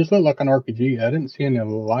 It just looked like an RPG. I didn't see any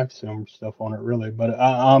life sim stuff on it really, but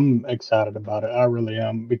I'm excited about it. I really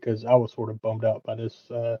am because I was sort of bummed out by this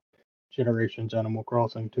generation's Animal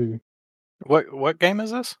Crossing too. What game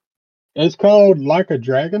is this? It's called Like a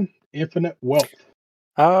Dragon: Infinite Wealth.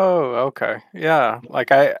 Oh, okay. Yeah,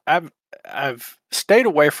 like I've stayed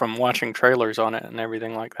away from watching trailers on it and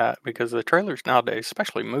everything like that because the trailers nowadays,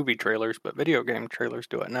 especially movie trailers, but video game trailers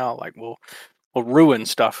do it now, like will ruin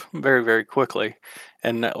stuff very, very quickly.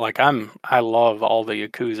 And like I love all the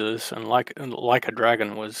Yakuzas and like a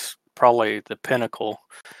Dragon was probably the pinnacle.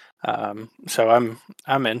 So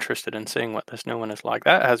I'm interested in seeing what this new one is like.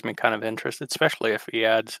 That has me kind of interested, especially if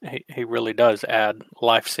he really does add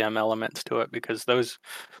life sim elements to it because those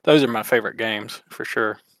are my favorite games for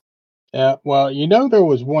sure. Yeah, well, there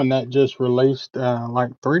was one that just released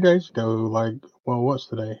like 3 days ago. Like, well, what's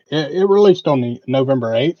today? It released on the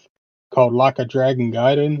November 8th. called Like a Dragon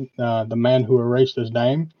Gaiden, The Man Who Erased His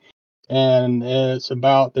Name. And it's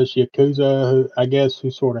about this Yakuza who, I guess,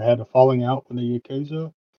 who sort of had a falling out with the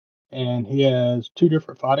Yakuza. And he has two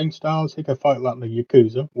different fighting styles. He can fight like the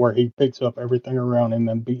Yakuza, where he picks up everything around him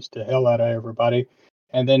and beats the hell out of everybody.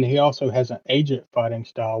 And then he also has an agent fighting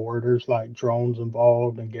style where there's like drones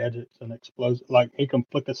involved and gadgets and explodes. Like he can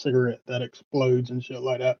flick a cigarette that explodes and shit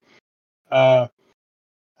like that. Uh,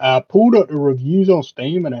 I pulled up the reviews on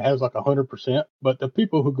Steam and it has like 100%. But the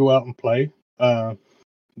people who go out and play the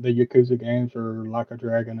Yakuza games or Like a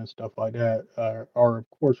Dragon and stuff like that are of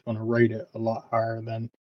course going to rate it a lot higher than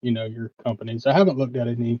your companies. I haven't looked at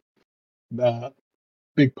any uh,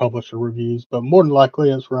 big publisher reviews, but more than likely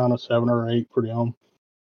it's around a 7 or 8 for them.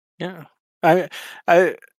 Yeah. I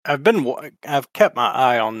I I've kept my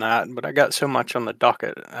eye on that, but I got so much on the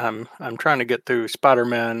docket. I'm trying to get through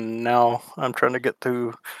Spider-Man now. I'm trying to get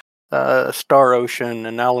through Star Ocean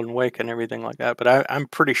and Alan Wake and everything like that. But I'm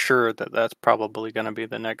pretty sure that that's probably going to be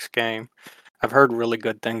the next game. I've heard really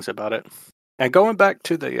good things about it. And going back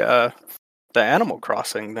to the Animal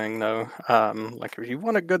Crossing thing, though, like if you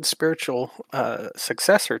want a good spiritual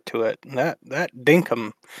successor to it, that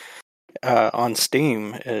Dinkum on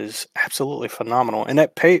Steam is absolutely phenomenal, and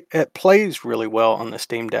it plays really well on the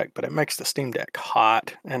Steam Deck, but it makes the Steam Deck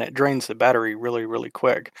hot and it drains the battery really really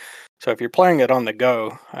quick. So if you're playing it on the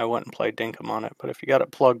go, I wouldn't play Dinkum on it. But if you got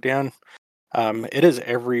it plugged in, it is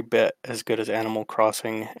every bit as good as Animal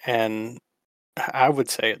Crossing, and I would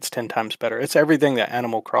say it's 10 times better. It's everything that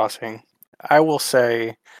Animal Crossing. I will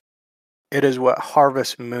say it is what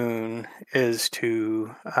Harvest Moon is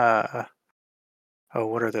to oh,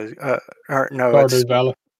 what are those? Or, no, it's Stardew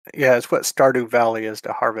Valley. yeah, it's what Stardew Valley is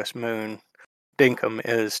to Harvest Moon. Dinkum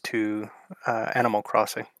is to Animal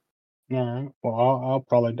Crossing. All right. Well, I'll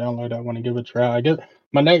probably download that one and give it a try. I guess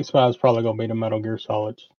my next buy is probably gonna be the Metal Gear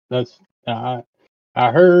Solids. That's I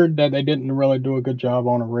heard that they didn't really do a good job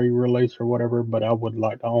on a re-release or whatever, but I would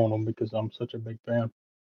like to own them because I'm such a big fan.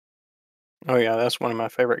 Oh yeah, that's one of my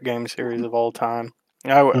favorite game series of all time.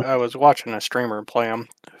 Uh, I was watching a streamer play them,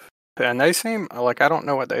 and they seem like I don't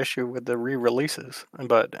know what the issue with the re-releases,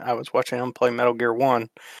 but I was watching them play Metal Gear One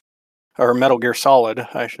or Metal Gear Solid,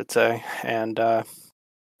 I should say, and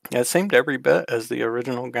it seemed every bit as the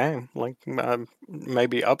original game, like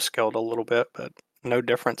maybe upscaled a little bit, but no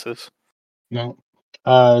differences. no.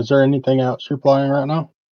 Is there anything else you're playing right now?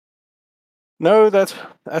 No, that's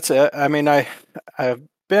it. I mean, I've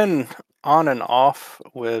been on and off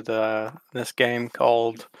with this game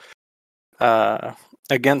called uh,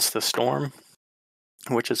 Against the Storm,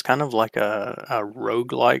 which is kind of like a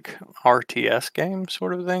roguelike RTS game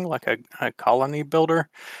sort of thing, like a colony builder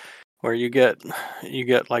where you get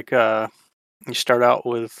like you start out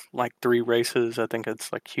with like three races. I think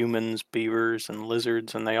it's like humans, beavers, and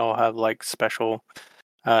lizards, and they all have like special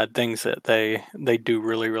things that they do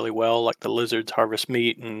really really well. Like the lizards harvest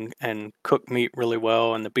meat and cook meat really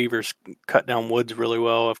well, and the beavers cut down woods really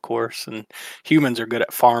well, of course. And humans are good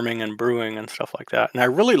at farming and brewing and stuff like that. And I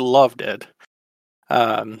really loved it.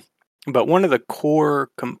 Um, but one of the core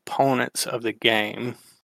components of the game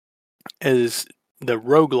is the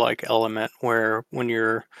roguelike element, where when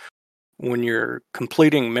you're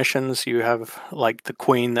completing missions, you have like the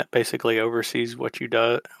queen that basically oversees what you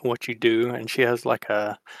do, and she has like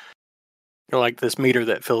this meter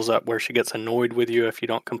that fills up where she gets annoyed with you if you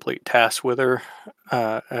don't complete tasks with her,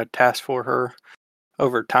 a task for her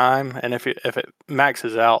over time, and if it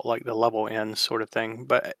maxes out, like the level ends, sort of thing.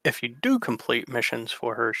 But if you do complete missions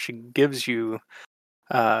for her, she gives you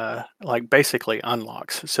like basically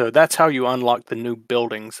unlocks. So that's how you unlock the new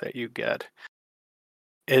buildings that you get.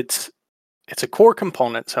 It's it's a core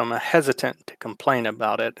component, so I'm hesitant to complain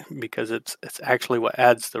about it because it's actually what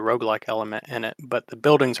adds the roguelike element in it. But the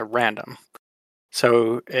buildings are random.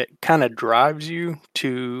 So it kind of drives you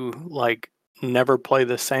to like never play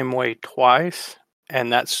the same way twice.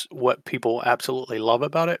 And that's what people absolutely love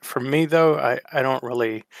about it. For me though, I don't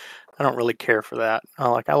really care for that. I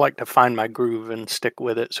like to find my groove and stick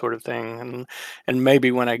with it, sort of thing. And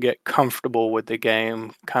maybe when I get comfortable with the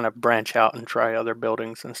game, kind of branch out and try other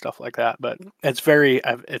buildings and stuff like that. But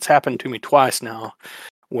it's happened to me twice now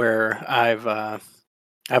where I've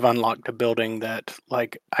unlocked a building that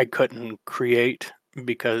like I couldn't create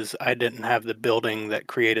because I didn't have the building that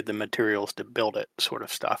created the materials to build it, sort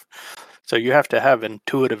of stuff. So you have to have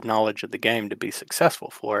intuitive knowledge of the game to be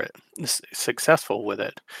successful with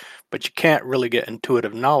it. But you can't really get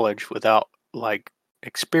intuitive knowledge without like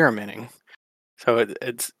experimenting. So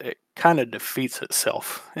kind of defeats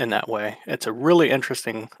itself in that way. It's a really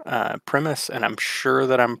interesting premise, and I'm sure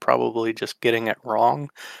that I'm probably just getting it wrong.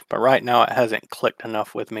 But right now, it hasn't clicked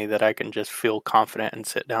enough with me that I can just feel confident and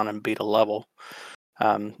sit down and beat a level.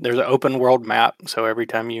 There's an open world map, so every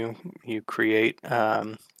time you create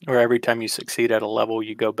or every time you succeed at a level,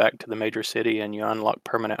 you go back to the major city and you unlock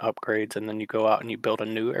permanent upgrades, and then you go out and you build a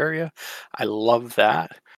new area. I love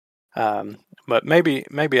that. Um, but maybe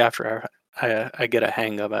after I get a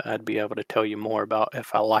hang of it, I'd be able to tell you more about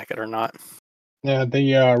if I like it or not. Yeah,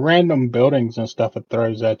 the random buildings and stuff it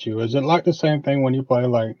throws at you. Is it like the same thing when you play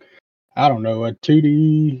like I don't know, a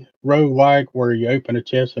 2D roguelike where you open a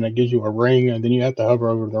chest and it gives you a ring and then you have to hover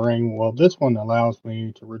over the ring? Well, this one allows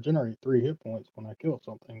me to regenerate 3 hit points when I kill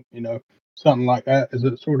something, something like that. Is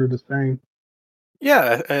it sort of the same?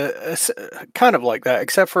 Yeah, it's kind of like that,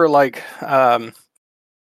 except for like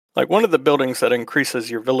one of the buildings that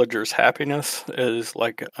increases your villagers' happiness is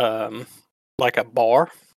like a bar,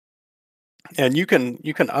 and you can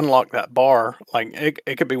unlock that bar. Like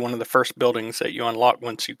it could be one of the first buildings that you unlock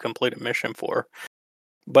once you complete a mission for.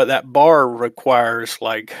 But that bar requires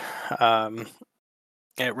um,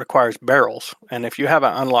 it requires barrels, and if you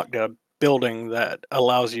haven't unlocked a building that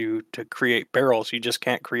allows you to create barrels, you just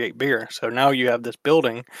can't create beer. So now you have this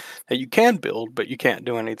building that you can build, but you can't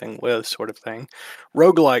do anything with, sort of thing.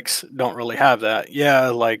 Roguelikes don't really have that. Yeah,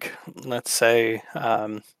 like let's say,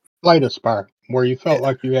 Light Aspire, where you yeah, felt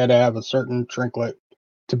like you had to have a certain trinket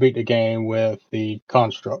to beat the game with the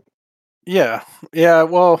construct. yeah, yeah.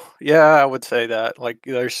 Well, yeah, I would say that. Like,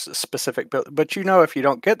 there's a specific build, but if you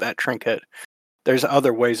don't get that trinket, there's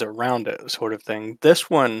other ways around it, sort of thing. This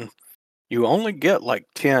one, you only get like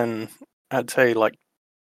 10, I'd say like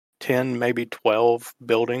 10, maybe 12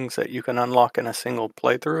 buildings that you can unlock in a single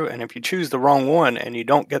playthrough. And if you choose the wrong one and you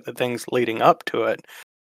don't get the things leading up to it,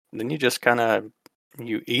 then you just kind of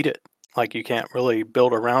you eat it. Like you can't really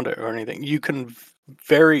build around it or anything. You can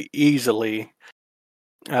very easily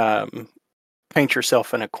um, paint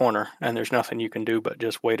yourself in a corner, and there's nothing you can do but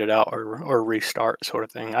just wait it out or restart, sort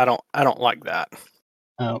of thing. I don't like that.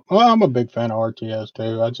 Well, I'm a big fan of RTS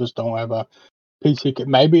too. I just don't have a PC.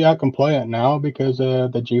 Maybe I can play it now because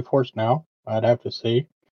the GeForce Now. I'd have to see.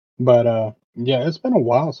 But yeah, it's been a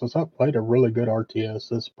while since I played a really good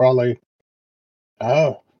RTS. It's probably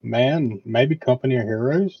oh man, maybe Company of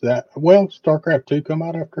Heroes. StarCraft 2 come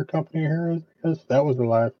out after Company of Heroes. I guess that was the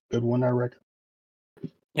last good one I reckon.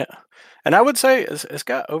 Yeah, and I would say it's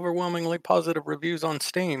got overwhelmingly positive reviews on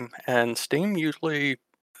Steam, and Steam usually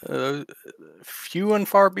uh, few and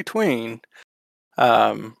far between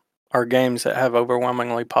um, are games that have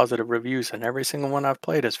overwhelmingly positive reviews, and every single one I've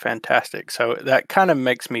played is fantastic. So that kind of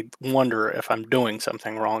makes me wonder if I'm doing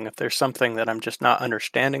something wrong, if there's something that I'm just not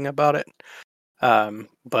understanding about it.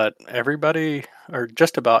 But everybody, or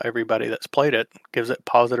just about everybody that's played it, gives it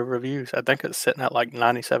positive reviews. I think it's sitting at like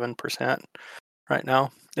 97% right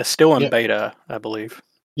now. It's still in Yeah, beta, I believe.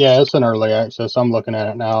 yeah, it's an early access. I'm looking at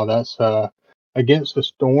it now. That's Against the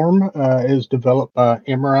Storm is developed by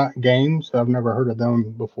Emirate Games. I've never heard of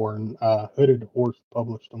them before, and Hooded Horse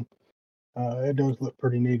published them. It does look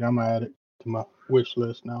pretty neat. I'm gonna add it to my wish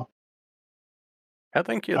list now. I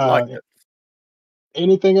think you'd like Uh, it.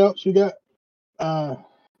 Anything else you got uh,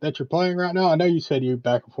 that you're playing right now? I know you said you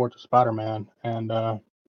back and forth to Spider Man, and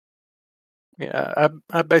Yeah,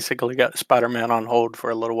 I basically got Spider-Man on hold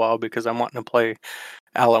for a little while because I'm wanting to play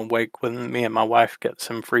Alan Wake when me and my wife get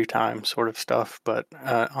some free time, sort of stuff. But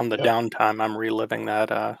on the yep. downtime, I'm reliving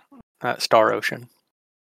that Star Ocean.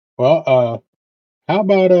 Well, how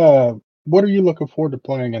about what are you looking forward to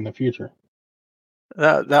playing in the future?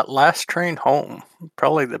 That last train home,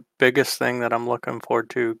 probably the biggest thing that I'm looking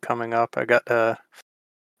forward to coming up. I got to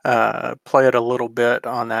play it a little bit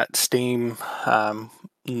on that Steam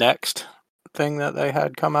Next thing that they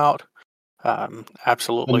had come out.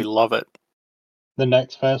 Absolutely The love it. the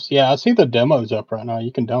next fest? Yeah, I see the demos up right now.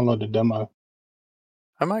 You can download the demo.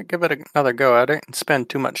 I might give it another go. I didn't spend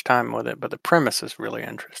too much time with it, but the premise is really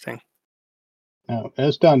interesting.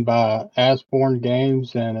 It's done by Asborn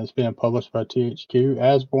Games and it's being published by THQ.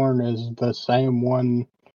 Asborn is the same one.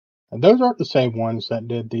 Those aren't the same ones that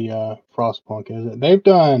did the Frostpunk, is it? They've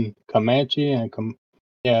done Comanche and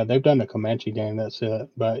yeah, they've done the Comanche game. That's it.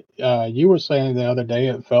 But you were saying the other day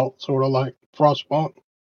it felt sort of like Frostpunk.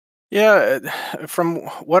 Yeah, from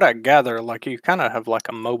what I gather, like you kind of have like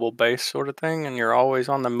a mobile base sort of thing, and you're always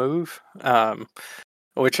on the move.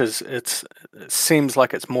 Which is it seems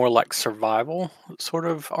like it's more like survival sort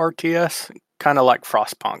of RTS kind of like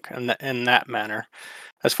Frostpunk in that manner.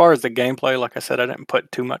 As far as the gameplay, like I said, I didn't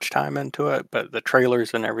put too much time into it, but the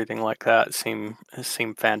trailers and everything like that seem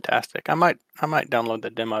fantastic. I might download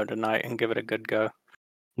the demo tonight and give it a good go.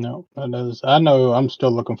 No, that is. I know I'm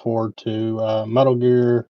still looking forward to Metal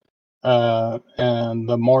Gear and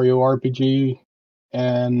the Mario RPG.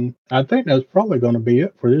 And I think that's probably going to be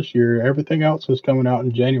it for this year. Everything else is coming out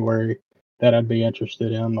in January that I'd be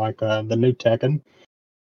interested in, like the new Tekken.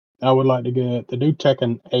 I would like to get the new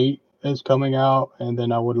Tekken 8 is coming out, and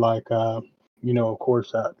then I would like, of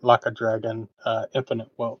course, like a Dragon Infinite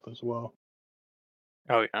Wealth as well.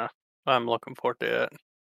 Oh yeah, I'm looking forward to it.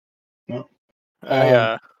 Yeah. I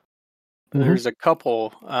Um, mhm. There's a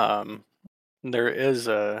couple. There is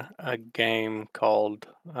a game called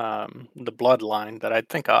The Bloodline that I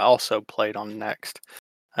think I also played on Next,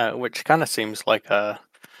 which kind of seems like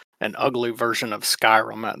an ugly version of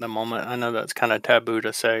Skyrim at the moment. I know that's kind of taboo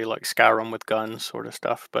to say, like Skyrim with guns sort of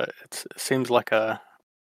stuff, but it seems like a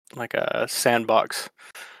sandbox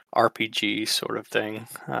RPG sort of thing,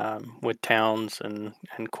 with towns and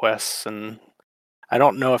quests, and I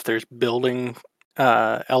don't know if there's building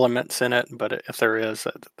elements in it, but if there is,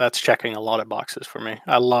 that's checking a lot of boxes for me.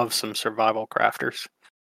 I love some survival crafters.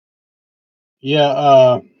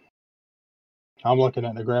 Yeah, I'm looking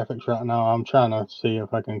at the graphics right now. I'm trying to see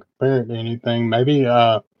if I can compare it to anything. Maybe,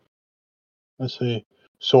 let's see,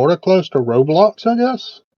 sort of close to Roblox, I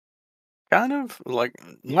guess. Kind of like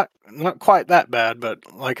not quite that bad,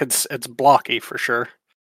 but like it's blocky for sure.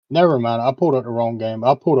 Never mind. I pulled up the wrong game.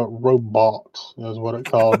 I pulled up Roblox, is what it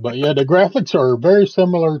called. But yeah, the graphics are very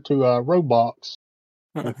similar to Roblox.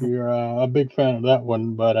 If you're a big fan of that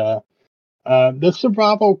one, but the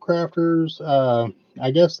survival crafters.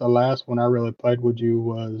 I guess the last one I really played with you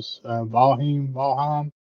was Valheim, Oh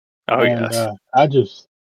and yes. I just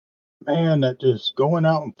man, that just going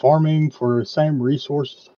out and farming for the same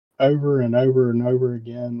resources over and over and over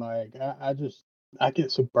again. Like I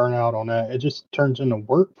get so burnt out on that. It just turns into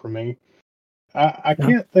work for me. I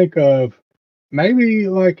can't think of maybe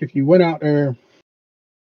like if you went out there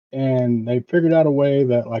and they figured out a way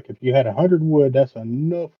that like if you had 100 wood, that's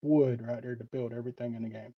enough wood right there to build everything in the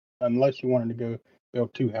game. Unless you wanted to go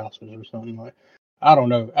build two houses or something like. I don't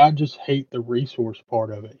know. I just hate the resource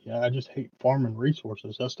part of it. Yeah, I just hate farming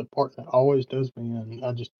resources. That's the part that always does me in.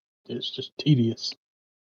 It's just tedious.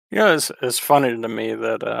 Yeah, it's funny to me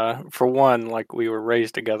that for one, like we were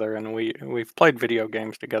raised together and we've played video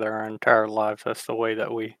games together our entire lives. That's the way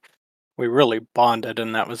that we really bonded,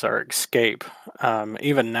 and that was our escape.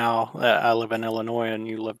 Even now, I live in Illinois and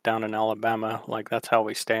you live down in Alabama. Like that's how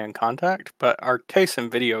we stay in contact. But our tastes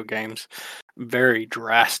in video games vary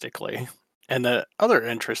drastically. And the other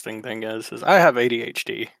interesting thing is I have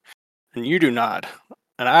ADHD and you do not,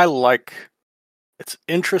 and I like. It's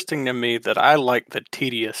interesting to me that I like the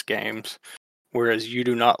tedious games, whereas you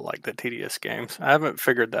do not like the tedious games. I haven't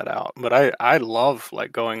figured that out, but I love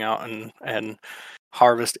like going out and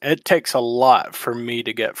harvest. It takes a lot for me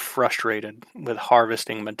to get frustrated with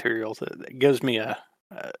harvesting materials. It gives me a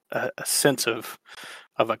sense of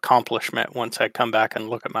accomplishment once I come back and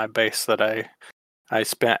look at my base that I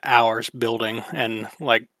spent hours building, and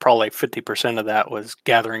like probably 50% of that was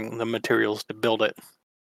gathering the materials to build it.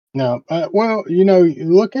 No, well, you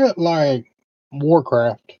look at like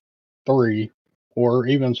Warcraft 3 or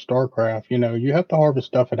even StarCraft. You have to harvest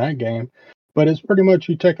stuff in that game, but it's pretty much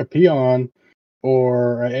you take a peon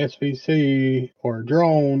or a SVC or a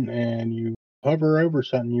drone and you hover over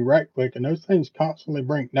something, you right click, and those things constantly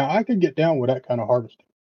bring. Now, I could get down with that kind of harvesting.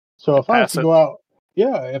 So The if I was to passive. go out,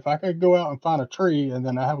 yeah, if I could go out and find a tree and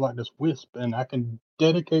then I have like this wisp and I can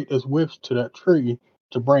dedicate this wisp to that tree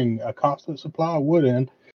to bring a constant supply of wood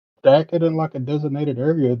in, stack it in like a designated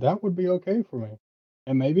area, that would be okay for me.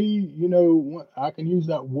 And maybe, I can use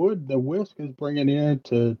that wood the whisk is bringing in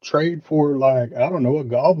to trade for, like, I don't know, a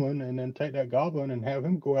goblin, and then take that goblin and have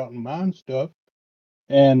him go out and mine stuff.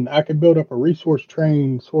 And I could build up a resource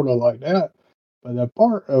train sort of like that. But the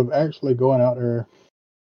part of actually going out there,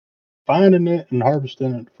 finding it and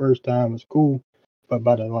harvesting it the first time is cool. But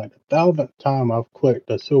by the like the thousandth time I've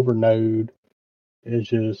clicked a silver node, it's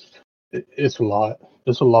just, it's a lot.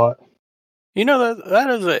 It's a lot. You know that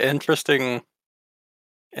is an interesting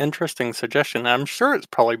suggestion. I'm sure it's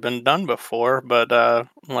probably been done before, but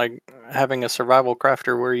like having a survival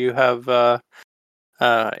crafter where you have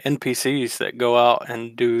NPCs that go out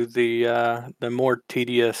and do the more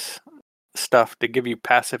tedious stuff to give you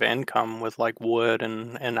passive income with like wood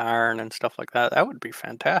and iron and stuff like that. That would be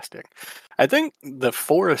fantastic. I think the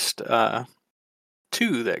Forest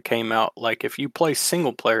 2 that came out, like if you play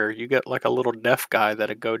single player, you get like a little deaf guy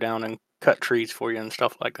that'd go down and cut trees for you and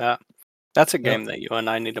stuff like that. That's a Yep. game that you and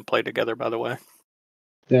I need to play together, by the way.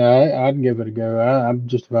 Yeah, I'd give it a go. I'm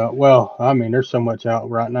just about well. I mean, there's so much out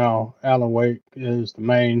right now. Alan Wake is the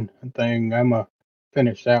main thing. I'm a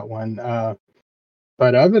finish that one.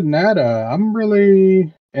 But other than that, I'm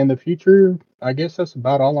really in the future. I guess that's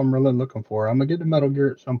about all I'm really looking for. I'm gonna get the Metal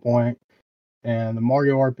Gear at some point, and the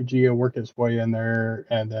Mario RPG will work its way in there,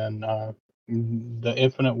 and then the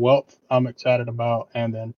Infinite Wealth I'm excited about,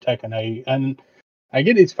 and then Tekken 8. And I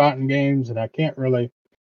get these fighting games, and I can't really.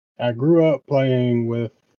 I grew up playing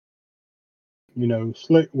with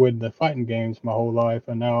slick with the fighting games my whole life,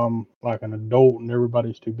 and now I'm like an adult, and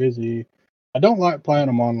everybody's too busy. I don't like playing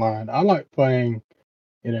them online. I like playing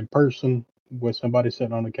it in person with somebody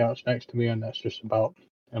sitting on the couch next to me, and that's just about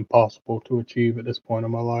impossible to achieve at this point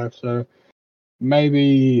in my life. So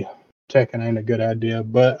maybe Tekken ain't a good idea,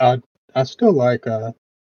 but I still like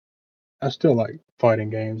fighting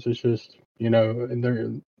games. It's just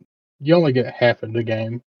and you only get half of the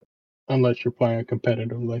game unless you're playing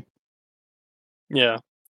competitively. Yeah.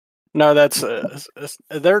 No, that's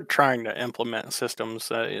they're trying to implement systems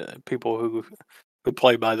that people who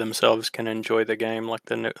play by themselves can enjoy the game, like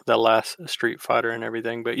the last Street Fighter and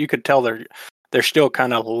everything. But you could tell they're still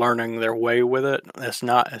kind of learning their way with it. It's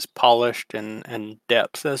not as polished and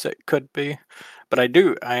depth as it could be. But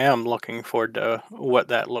I am looking forward to what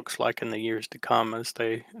that looks like in the years to come as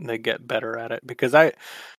they get better at it. Because I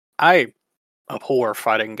abhor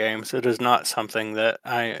fighting games. It is not something that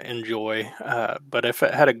I enjoy. But if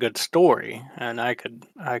it had a good story and I could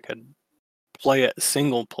play it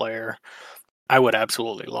single player, I would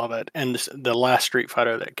absolutely love it. And the last Street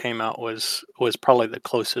Fighter that came out was probably the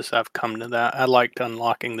closest I've come to that. I liked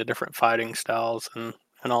unlocking the different fighting styles and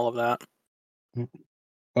all of that.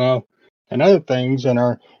 Well, and other things in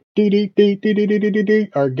our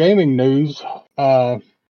our gaming news, uh,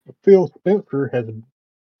 Phil Spencer has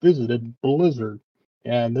visited Blizzard,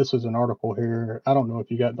 and this is an article here. I don't know if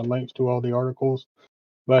you got the links to all the articles,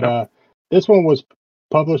 but Yep. this one was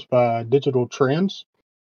published by Digital Trends,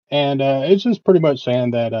 and it's just pretty much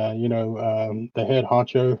saying that the head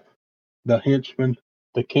honcho, the henchman,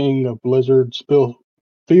 the king of Blizzard,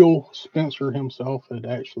 Phil Spencer himself had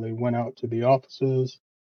actually went out to the offices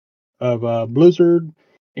of Blizzard.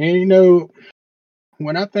 And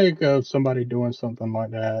when I think of somebody doing something like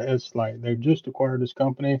that, it's like they've just acquired this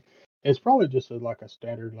company. It's probably just like a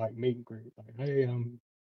standard like meet and greet, like, "Hey, I'm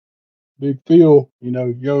Big Phil,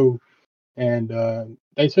 yo." And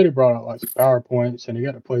they said he brought out like some PowerPoints, and he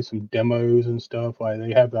got to play some demos and stuff. Like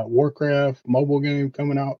they have that Warcraft mobile game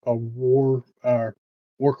coming out called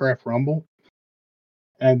Warcraft Rumble.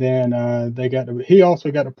 And then he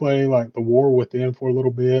also got to play like the War Within for a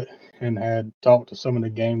little bit, and had talked to some of the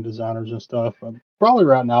game designers and stuff. Probably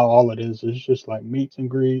right now, all it is just like meets and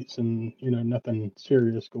greets, and nothing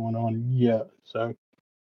serious going on yet. So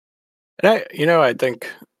And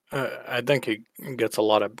I think he gets a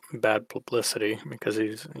lot of bad publicity because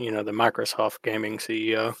he's the Microsoft gaming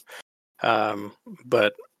CEO. Um,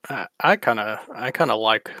 but I kind of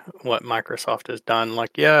like what Microsoft has done.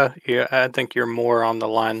 Like, yeah, I think you're more on the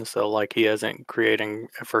lines though. Like, he isn't creating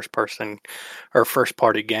a first person or first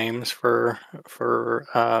party games for for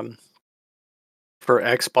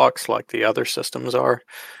Xbox like the other systems are.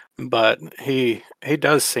 But he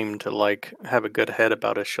does seem to like have a good head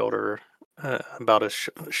about his shoulders,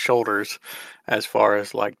 as far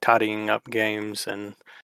as like tidying up games and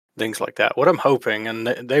things like that. What I'm hoping, and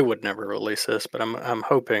they would never release this, but I'm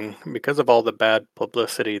hoping because of all the bad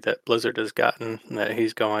publicity that Blizzard has gotten, that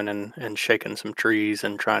he's going and shaking some trees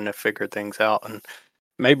and trying to figure things out, and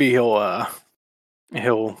maybe he'll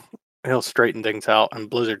he'll straighten things out,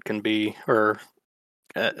 and Blizzard can be, or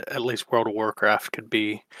at least World of Warcraft could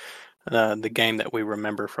be the game that we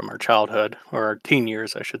remember from our childhood or our teen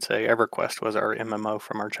years, I should say. EverQuest was our MMO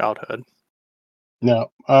from our childhood.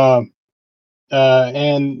 no.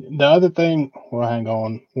 And the other thing, well, hang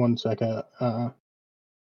on one second. I'm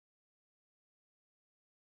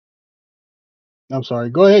sorry.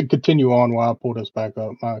 Go ahead, continue on while I pull this back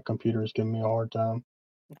up. My computer is giving me a hard time.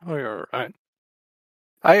 Oh, you're right.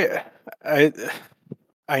 I I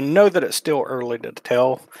I know that it's still early to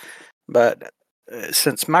tell, but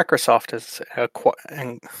since Microsoft has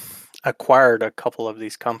acquired a couple of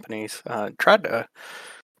these companies, tried to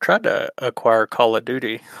acquire Call of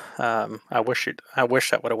Duty. I wish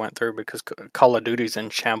that would have went through because Call of Duty's in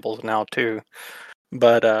shambles now too.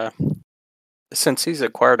 But since he's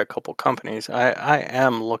acquired a couple companies, I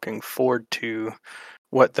am looking forward to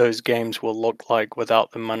what those games will look like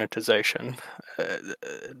without the monetization.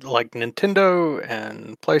 Like Nintendo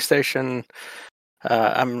and PlayStation,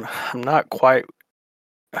 I'm not quite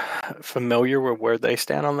familiar with where they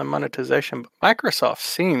stand on the monetization, but Microsoft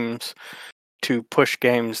seems to push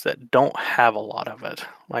games that don't have a lot of it.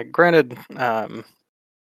 Like, granted,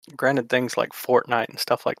 things like Fortnite and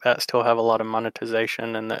stuff like that still have a lot of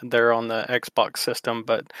monetization, and they're on the Xbox system.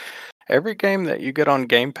 But every game that you get on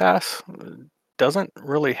Game Pass doesn't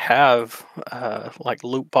really have like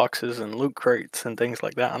loot boxes and loot crates and things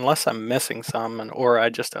like that, unless I'm missing some, or I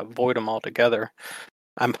just avoid them altogether.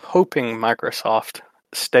 I'm hoping Microsoft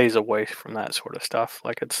stays away from that sort of stuff.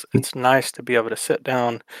 Like, it's nice to be able to sit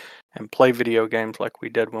down and play video games like we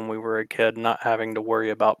did when we were a kid, not having to worry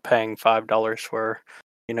about paying $5 for,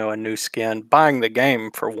 a new skin, buying the game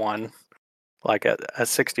for one, like at a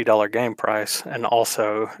 $60 game price, and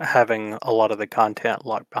also having a lot of the content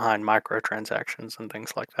locked behind microtransactions and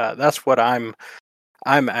things like that. That's what I'm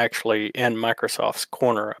actually in Microsoft's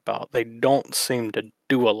corner about. They don't seem to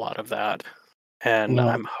do a lot of that, and No,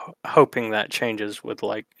 I'm hoping that changes with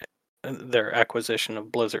like their acquisition of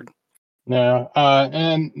Blizzard. no.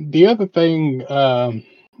 And the other thing,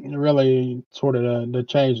 really sort of to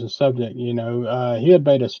change the subject, he had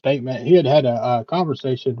made a statement. He had had a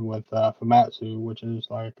conversation with Famitsu, which is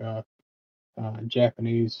like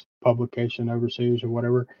Japanese publication overseas or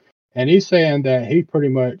whatever. And he's saying that he pretty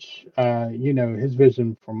much, his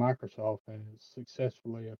vision for Microsoft has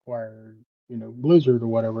successfully acquired, Blizzard or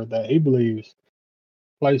whatever, that he believes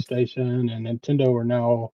PlayStation and Nintendo are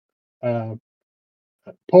now uh,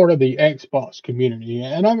 part of the Xbox community.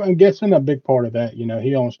 And I'm guessing a big part of that,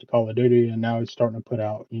 he owns the Call of Duty and now he's starting to put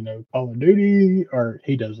out, Call of Duty, or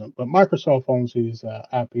he doesn't, but Microsoft owns these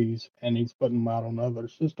IPs and he's putting them out on other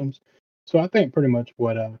systems. So I think pretty much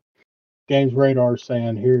what Games Radar is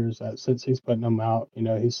saying here is that since he's putting them out,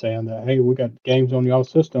 he's saying that, hey, we got games on y'all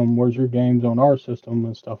system. Where's your games on our system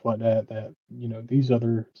and stuff like that? That, these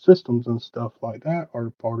other systems and stuff like that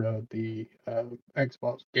are part of the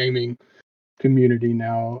Xbox gaming community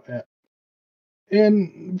now.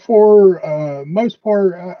 And for most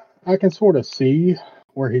part, I can sort of see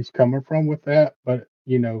where he's coming from with that. But,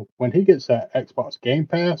 when he gets that Xbox Game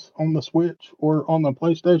Pass on the Switch or on the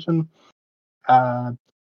PlayStation, I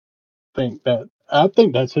I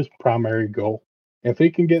think that's his primary goal. If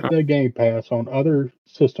he can get the Game Pass on other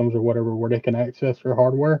systems or whatever where they can access their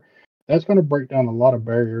hardware, that's going to break down a lot of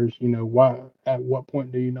barriers. Why? At what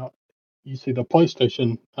point do you not? You see the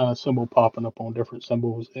PlayStation symbol popping up on different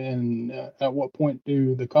symbols, and at what point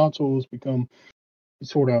do the consoles become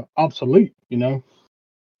sort of obsolete?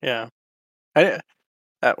 Yeah. I,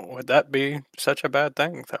 would that be such a bad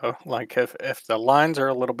thing though? Like, if the lines are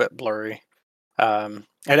a little bit blurry, and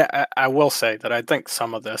I will say that I think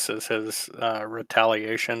some of this is his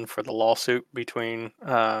retaliation for the lawsuit between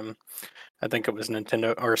I think it was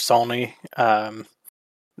Nintendo or Sony,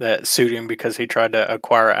 that sued him because he tried to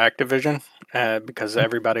acquire Activision, because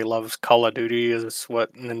everybody loves Call of Duty is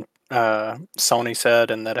what Sony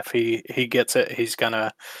said, and that if he gets it, he's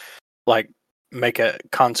gonna like make a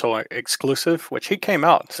console exclusive, which he came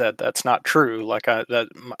out and said that's not true. Like,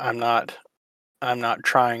 I'm not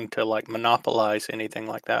trying to like monopolize anything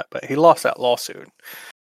like that, but he lost that lawsuit.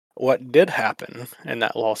 What did happen in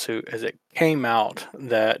that lawsuit is it came out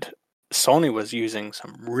that Sony was using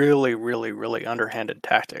some really, really, really underhanded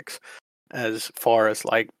tactics as far as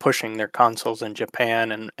like pushing their consoles in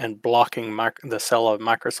Japan, and blocking the sale of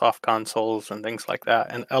Microsoft consoles and things like that,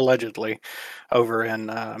 and allegedly over in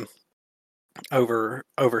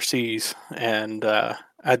overseas. And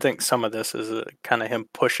I think some of this is kind of him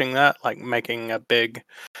pushing that, like making a big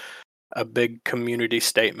community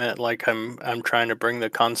statement, like I'm trying to bring the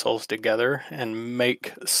consoles together and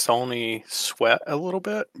make Sony sweat a little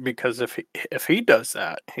bit, because if he does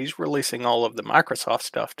that, he's releasing all of the Microsoft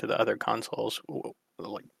stuff to the other consoles.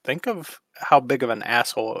 Like, think of how big of an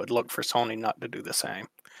asshole it would look for Sony not to do the same.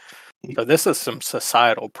 So this is some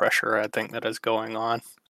societal pressure, I think, that is going on.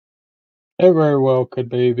 It very well could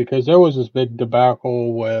be because there was this big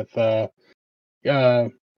debacle with uh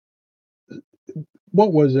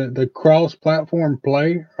what was it? The cross-platform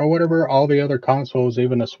play or whatever. All the other consoles,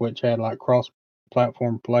 even the Switch, had like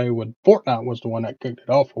cross-platform play. With Fortnite was the one that kicked it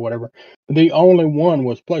off or whatever. The only one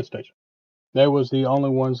was PlayStation. They was the only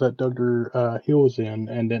ones that dug their heels in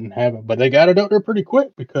and didn't have it. But they got it up there pretty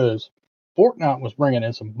quick because Fortnite was bringing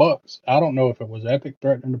in some bucks. I don't know if it was Epic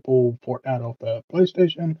threatening to pull Fortnite off the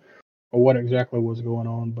PlayStation or what exactly was going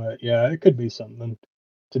on. But yeah, it could be something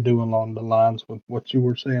to do along the lines with what you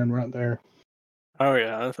were saying right there. Oh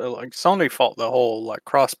yeah, so like Sony fought the whole like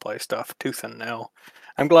crossplay stuff tooth and nail.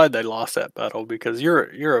 I'm glad they lost that battle, because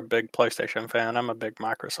you're a big PlayStation fan. I'm a big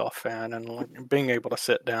Microsoft fan, and like being able to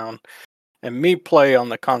sit down and me play on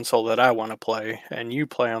the console that I want to play, and you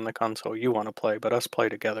play on the console you want to play, but us play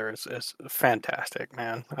together is fantastic,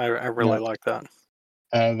 man. I really Yeah, like that.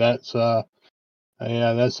 that's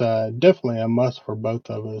yeah, that's definitely a must for both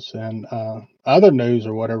of us. And other news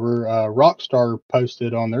or whatever, Rockstar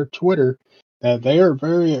posted on their Twitter that they are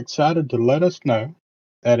very excited to let us know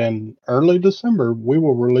that in early December we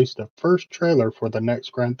will release the first trailer for the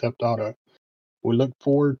next Grand Theft Auto. We look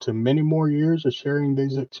forward to many more years of sharing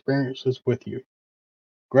these experiences with you.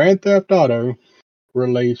 Grand Theft Auto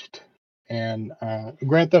released and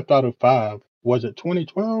Grand Theft Auto 5, was it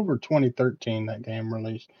 2012 or 2013 that game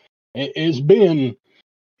released? It's been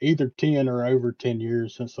either 10 or over 10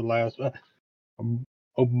 years since the last.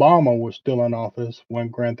 Obama was still in office when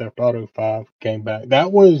Grand Theft Auto 5 came back.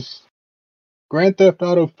 That was Grand Theft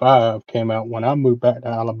Auto 5 came out when I moved back to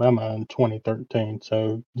Alabama in 2013.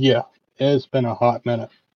 So, yeah, it's been a hot minute.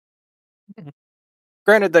 Mhm.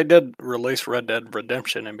 Granted, they did release Red Dead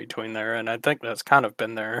Redemption in between there, and I think that's kind of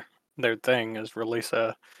been their thing is release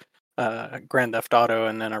a Grand Theft Auto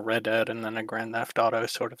and then a Red Dead and then a Grand Theft Auto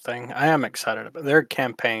sort of thing. I am excited about their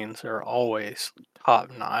campaigns are always top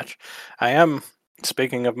notch. I am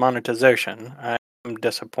speaking of monetization. I am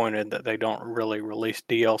disappointed that they don't really release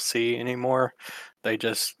DLC anymore. They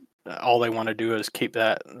just all they want to do is keep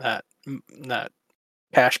that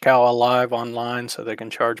cash cow alive online so they can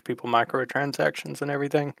charge people microtransactions and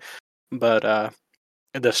everything. But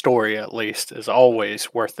the story, at least, is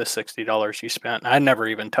always worth the $60 you spent. I never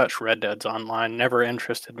even touched Red Dead's online. Never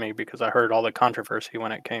interested me because I heard all the controversy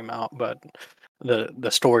when it came out. But the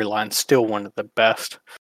storyline's still one of the best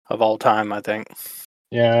of all time, I think.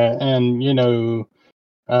 Yeah, and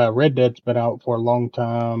Red Dead's been out for a long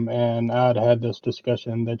time, and I'd had this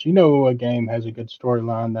discussion that a game has a good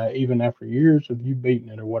storyline that even after years of you beating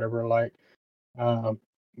it or whatever, like, um,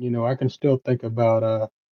 I can still think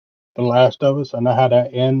about The Last of Us. I know how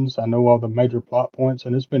that ends. I know all the major plot points,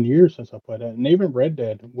 and it's been years since I played it. And even Red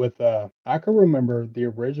Dead with I can remember the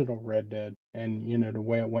original Red Dead, and the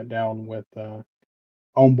way it went down with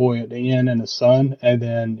Homeboy at the end and the son, and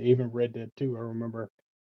then even Red Dead 2. I remember,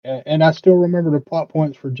 and I still remember the plot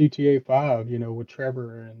points for GTA 5. With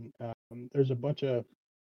Trevor, and there's a bunch of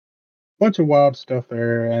wild stuff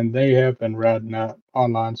there, and they have been riding that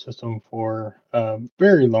online system for a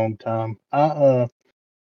very long time.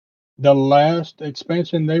 The last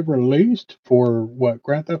expansion they released for what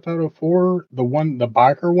Grand Theft Auto 4, the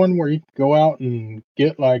biker one where you can go out and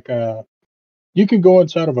get like you can go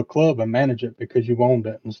inside of a club and manage it because you've owned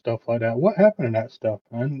it and stuff like that. What happened to that stuff,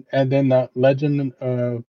 man? And then that Legend,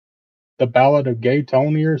 the Ballad of Gay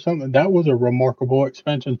Tony or something, that was a remarkable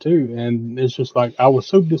expansion too. And it's just like I was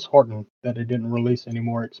so disheartened that it didn't release any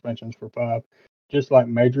more expansions for 5, just like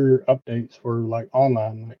major updates for like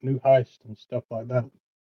online, like new heists and stuff like that.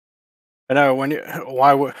 I know when you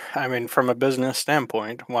why would I mean from a business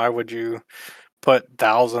standpoint, why would you put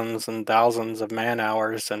thousands and thousands of man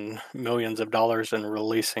hours and millions of dollars in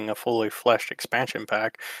releasing a fully fleshed expansion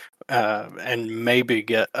pack, and maybe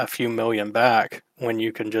get a few million back when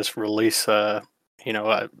you can just release you know,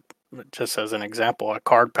 a, just as an example, a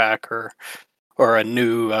card pack or a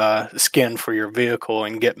new skin for your vehicle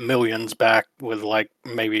and get millions back with like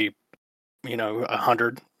maybe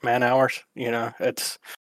 100 man hours.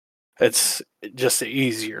 It's just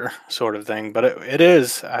easier sort of thing, but it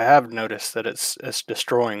is. I have noticed that it's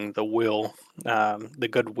destroying the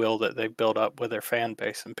goodwill that they've built up with their fan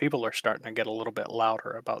base, and people are starting to get a little bit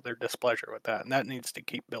louder about their displeasure with that, and that needs to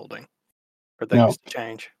keep building for Yeah, things to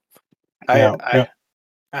change. I yeah, I yeah.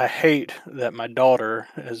 I hate that my daughter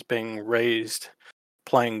is being raised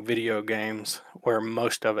playing video games where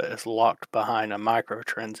most of it is locked behind a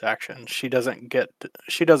microtransaction. She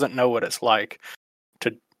doesn't know what it's like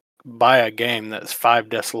to buy a game that's 5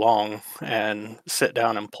 discs long and sit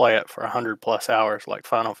down and play it for 100 plus hours like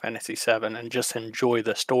Final Fantasy VII and just enjoy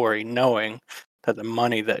the story, knowing that the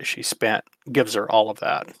money that she spent gives her all of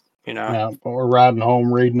that. You know? Yeah, or riding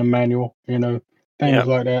home reading the manual, things Yep.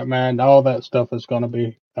 like that, man. All that stuff is going to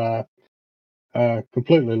be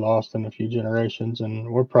completely lost in a few generations, and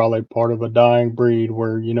we're probably part of a dying breed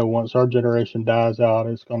where once our generation dies out,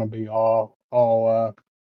 it's going to be all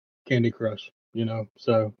Candy Crush,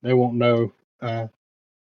 so they won't know. I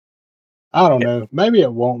don't Yeah. know. Maybe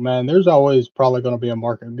it won't, man. There's always probably going to be a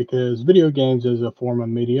market because video games is a form of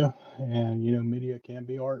media, and media can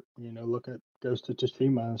be art. Look at Ghost of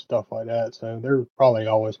Tsushima and stuff like that. So there's probably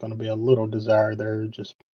always going to be a little desire there.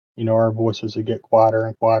 Just our voices will get quieter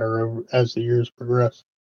and quieter as the years progress.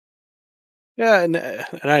 Yeah, and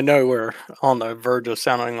I know we're on the verge of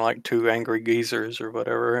sounding like two angry geezers or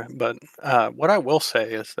whatever, but what I will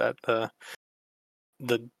say is that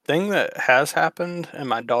the thing that has happened in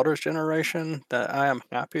my daughter's generation that I am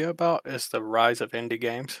happy about is the rise of indie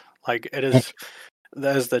games. Like, it is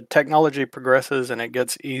as the technology progresses and it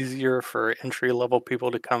gets easier for entry level people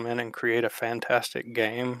to come in and create a fantastic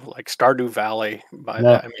game, like Stardew Valley.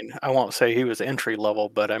 No, I mean, I won't say he was entry level,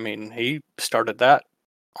 but I mean, he started that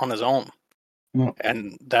on his own. no,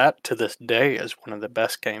 And that to this day is one of the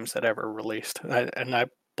best games that ever released. And I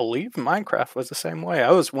believe Minecraft was the same way.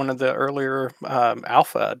 I was one of the earlier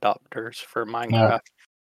alpha adopters for no. Minecraft.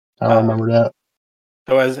 I Um, remember that.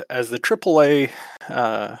 so as the AAA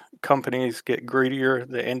companies get greedier,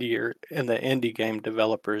 the indie game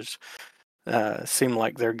developers seem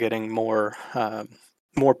like they're getting more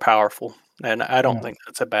powerful, and I don't No, think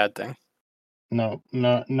that's a bad thing. no,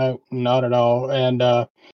 no, no, not at all. And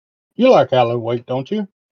you like Alan Wake, don't you?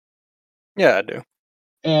 Yeah, I do.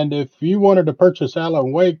 And if you wanted to purchase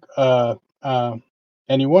Alan Wake, and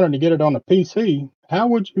you wanted to get it on a PC, how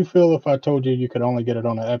would you feel if I told you you could only get it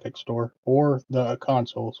on the Epic Store or the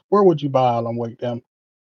consoles? Where would you buy Alan Wake then?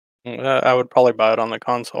 I would probably buy it on the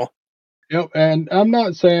console. Yep, and I'm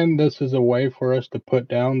not saying this is a way for us to put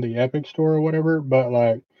down the Epic Store or whatever, but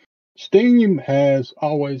like Steam has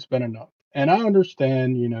always been enough. And I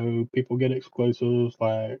understand, people get exclusives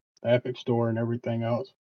like the Epic Store and everything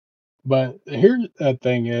else. But here's the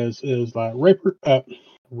thing is like Raper,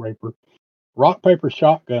 Rock Paper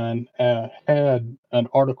Shotgun had an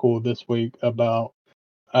article this week about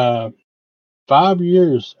uh, 5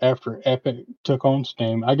 years after Epic took on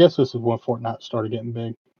Steam. I guess this is when Fortnite started getting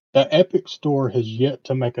big. The Epic Store has yet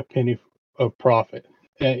to make a penny of profit.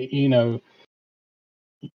 You know,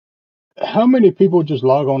 how many people just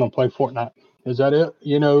log on and play Fortnite? Is that it?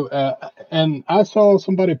 And I saw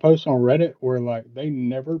somebody post on Reddit where like they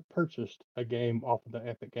never purchased a game off of the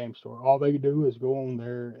Epic Game Store. All they do is go on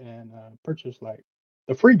there and purchase like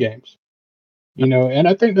the free games. And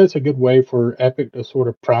I think that's a good way for Epic to sort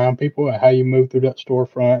of prime people at how you move through that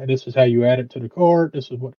storefront. This is how you add it to the cart.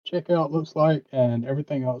 This is what the checkout looks like, and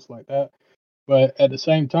everything else like that. But at the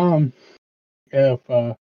same time, if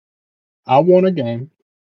I want a game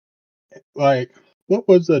like what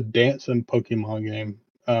was the dancing Pokemon game?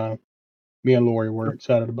 Me and Lori were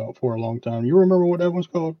excited about for a long time. You remember what that was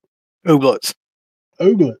called? Ooblets.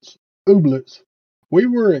 Ooblets. Ooblets. We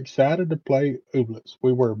were excited to play Ooblets.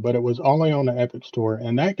 We were, but it was only on the Epic Store,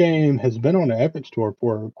 and that game has been on the Epic Store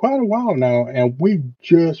for quite a while now. And we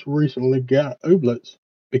just recently got Ooblets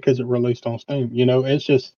because it released on Steam. It's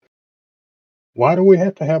just why do we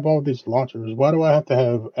have to have all these launchers? Why do I have to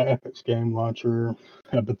have an Epic's game launcher,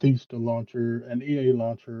 a Bethesda launcher, an EA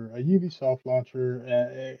launcher, a Ubisoft launcher?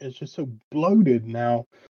 It's just so bloated now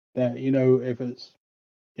that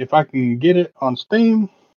if I can get it on Steam,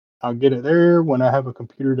 I'll get it there when I have a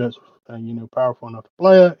computer that's powerful enough to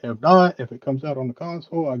play it. If not, if it comes out on the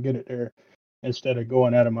console, I'll get it there instead of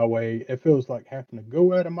going out of my way. It feels like having to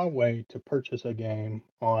go out of my way to purchase a game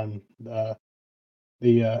on the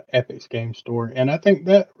Epic's game store, and I think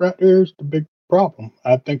that right there is the big problem.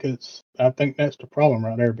 I think that's the problem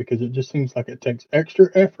right there because it just seems like it takes extra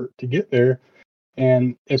effort to get there,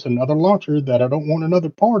 and it's another launcher that I don't want another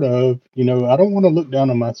part of. I don't want to look down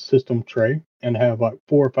on my system tray and have like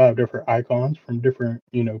 4 or 5 different icons from different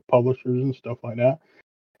publishers and stuff like that.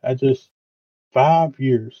 I just 5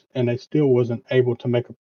 years and they still wasn't able to make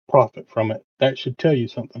a profit from it. That should tell you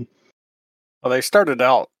something. Well, they started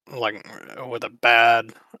out like with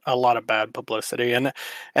a lot of bad publicity, and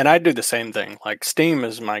I do the same thing. Like Steam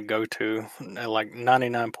is my go-to, like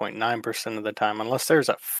 99.9% of the time, unless there's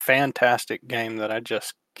a fantastic game that I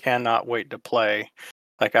just cannot wait to play.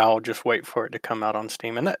 Like I'll just wait for it to come out on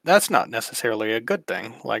Steam, and that's not necessarily a good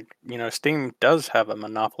thing. Like Steam does have a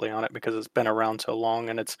monopoly on it because it's been around so long,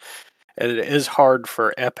 and it is hard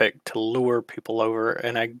for Epic to lure people over,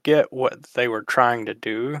 and I get what they were trying to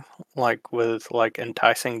do, like with like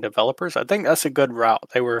enticing developers. I think that's a good route.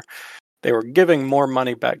 They were giving more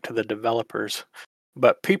money back to the developers,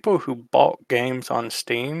 but people who bought games on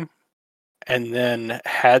Steam and then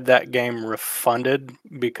had that game refunded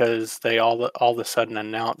because they all of a sudden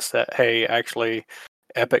announced that, hey, actually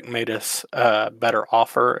Epic made us a better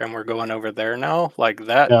offer and we're going over there now. Like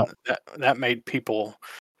Yeah, that made people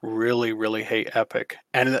really really hate Epic.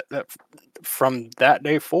 And from that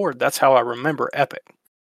day forward, that's how I remember Epic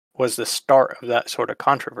was the start of that sort of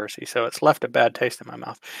controversy. So it's left a bad taste in my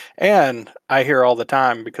mouth. And I hear all the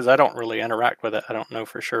time, because I don't really interact with it, I don't know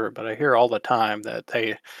for sure, but I hear all the time that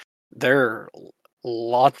their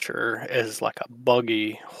launcher is like a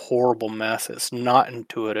buggy, horrible mess. It's not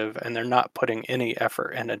intuitive, and they're not putting any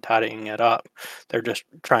effort into tidying it up. They're just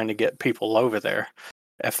trying to get people over there.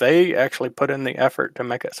 if they actually put in the effort to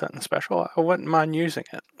make it something special, I wouldn't mind using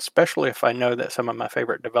it, especially if I know that some of my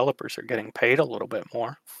favorite developers are getting paid a little bit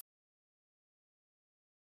more.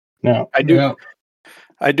 Yeah, I do yeah,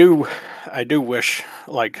 I do I do wish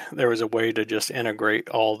like there was a way to just integrate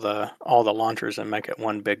all the launchers and make it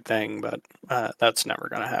one big thing, but that's never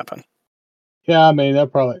going to happen. yeah. I mean,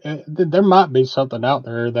 that probably there might be something out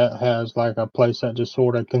there that has like a place that just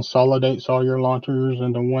sort of consolidates all your launchers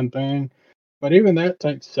into one thing. But even that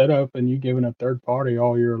takes setup, and you giving a third party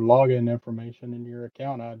all your login information and your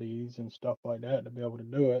account IDs and stuff like that to be able to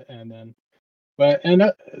do it. And then, but and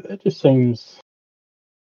that just seems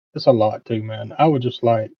it's a lot too, man. I just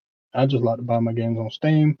like to buy my games on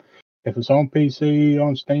Steam. If it's on PC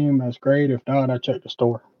on Steam, that's great. If not, I check the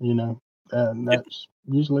store. And Yep. that's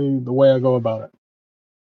usually the way I go about it.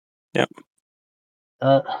 Yep.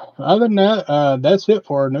 Uh, Other than that, that's it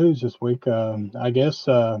for our news this week. I guess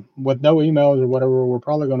with no emails or whatever, we're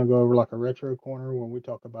probably going to go over like a retro corner when we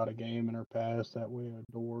talk about a game in our past that we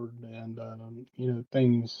adored and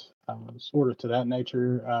things sort of to that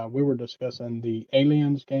nature. We were discussing the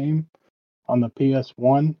Aliens game on the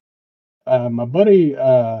PS1. My buddy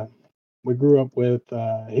we grew up with,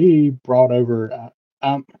 he brought over.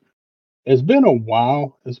 It's been a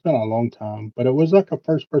while. It's been a long time, but it was like a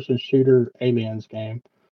first-person shooter Aliens game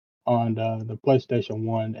on the PlayStation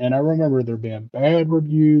 1, and I remember there being bad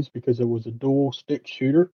reviews because it was a dual stick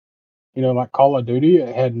shooter, like Call of Duty.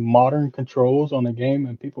 It had modern controls on the game,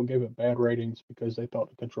 and people gave it bad ratings because they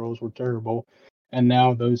thought the controls were terrible. And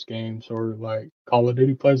now those games are like Call of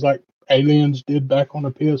Duty plays like Aliens did back on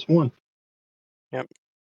the PS1. Yep.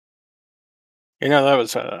 That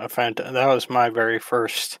was that was my very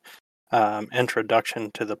first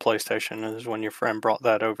introduction to the PlayStation is when your friend brought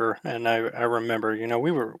that over, and I remember,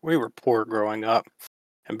 we were poor growing up,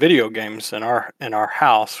 and video games in our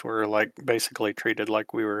house were like basically treated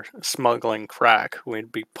like we were smuggling crack.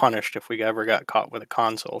 We'd be punished if we ever got caught with a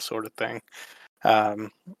console, sort of thing.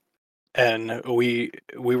 Um, and we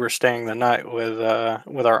were staying the night with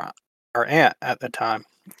our aunt at the time,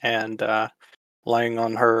 and laying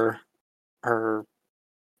on her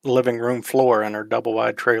living room floor in her double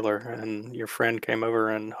wide trailer, and your friend came over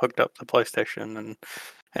and hooked up the PlayStation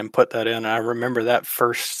and put that in. I remember that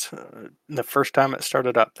the first time it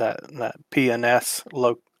started up, that PNS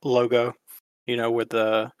logo, with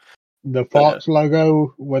The the Fox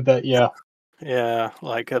logo with that, yeah. yeah,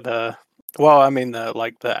 like the well, I mean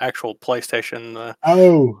the actual PlayStation, the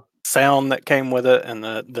Oh, sound that came with it, and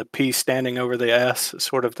the P standing over the S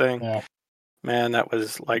sort of thing. yeah, Man, that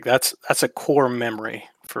was like that's a core memory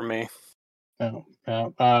for me. yeah,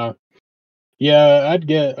 yeah. Yeah,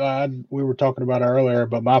 we were talking about it earlier,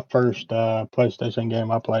 but my first PlayStation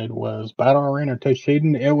game I played was Battle Arena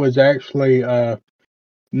Toshinden. It was actually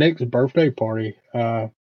Nick's birthday party.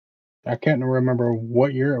 I can't remember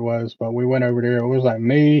what year it was, but we went over there. It was like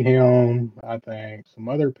me, him, I think, some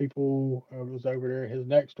other people was over there. His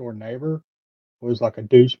next door neighbor was like a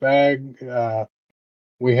douchebag.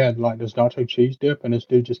 We had like this nacho cheese dip, and this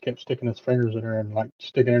dude just kept sticking his fingers in there and like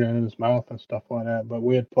sticking it in his mouth and stuff like that. But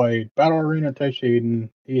we had played Battle Arena Toshinden.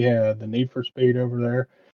 He had the Need for Speed over there.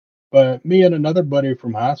 But me and another buddy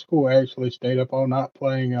from high school actually stayed up all night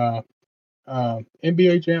playing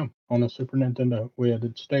NBA Jam on the Super Nintendo. We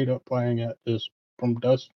had stayed up playing it just from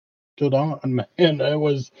dusk till dawn. Man, it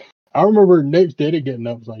was. I remember next day getting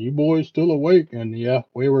up, was like, "You boys still awake?" And yeah,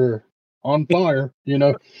 we were on fire.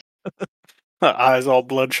 Eyes all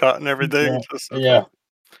bloodshot and everything, Yeah, just so yeah.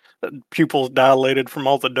 fun. Pupils dilated from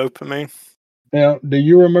all the dopamine. Now, do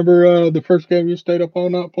you remember the first game you stayed up all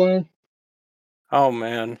night playing? Oh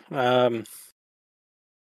man,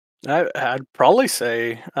 I'd probably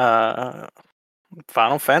say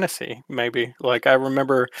Final Fantasy, maybe. Like I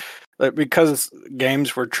remember that because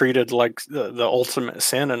games were treated like the ultimate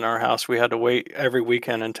sin in our house. We had to wait every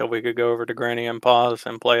weekend until we could go over to Granny and Pa's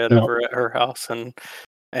and play it No. over at her house.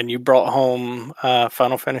 And you brought home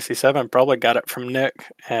Final Fantasy 7, probably got it from Nick,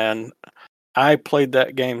 and I played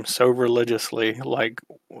that game so religiously, like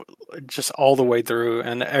just all the way through.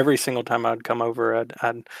 And every single time I'd come over,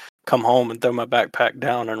 I'd come home and throw my backpack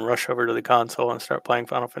down and rush over to the console and start playing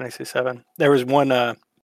Final Fantasy 7. There was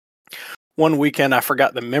one weekend I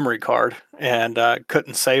forgot the memory card and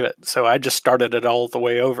couldn't save it, so I just started it all the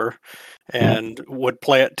way over No. and would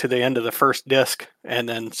play it to the end of the first disc and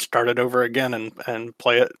then start it over again and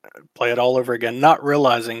play it all over again, not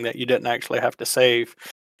realizing that you didn't actually have to save.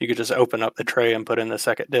 You could just open up the tray and put in the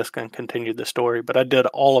second disc and continue the story. But I did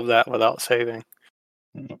all of that without saving.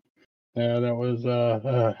 No. Yeah, that was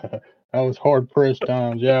that was hard pressed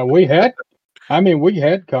times. Yeah, we had. I mean, we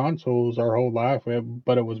had consoles our whole life,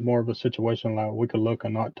 but it was more of a situation like we could look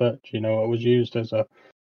and not touch. It was used as a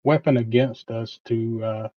weapon against us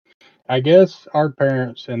to. I guess our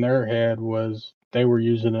parents in their head was they were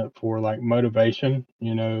using it for like motivation.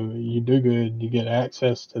 You do good, you get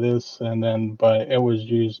access to this, and then but it was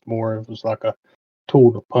used more. It was like a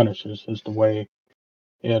tool to punish us, is the way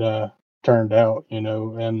it turned out.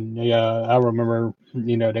 And yeah, I remember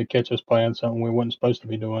they catch us playing something we weren't supposed to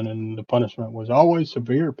be doing, and the punishment was always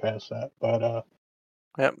severe past that. But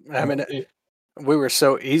Yep. I mean, it, we were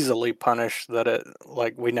so easily punished that it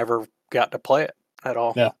like we never got to play it at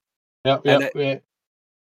all. yeah, yeah, yeah,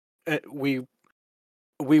 And we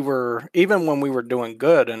were even when we were doing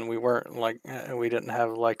good and we weren't like we didn't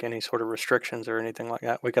have like any sort of restrictions or anything like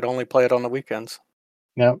that. We could only play it on the weekends.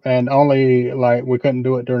 yeah, and only like we couldn't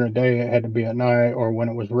do it during the day. It had to be at night or when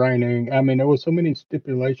it was raining. I mean, there was so many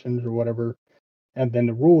stipulations or whatever, and then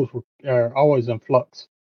the rules were always in flux.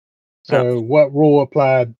 Yeah. So what rule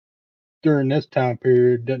applied during this time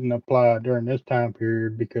period didn't apply during this time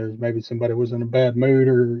period because maybe somebody was in a bad mood,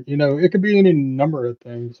 or it could be any number of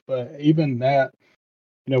things. But even that,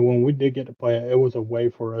 when we did get to play it, it was a way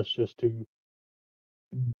for us just to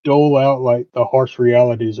dole out like the harsh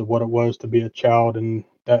realities of what it was to be a child in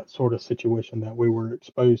that sort of situation that we were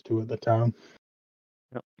exposed to at the time.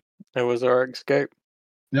 Yep. It was our escape.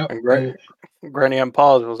 Yep. And Granny and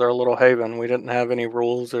Paws was our little haven. We didn't have any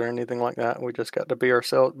rules or anything like that. We just got to be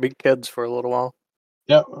ourselves, be kids for a little while.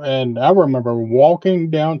 Yep, and I remember walking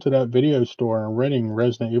down to that video store and renting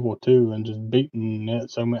Resident Evil 2 and just beating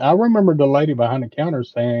it. So I remember the lady behind the counter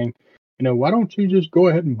saying, "Why don't you just go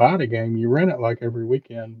ahead and buy the game? You rent it like every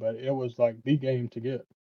weekend." But it was like the game to get.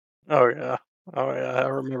 Oh yeah. Oh yeah. I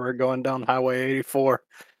remember going down Highway 84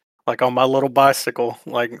 like on my little bicycle.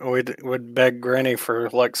 Like we'd beg Granny for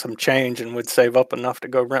like some change and we'd save up enough to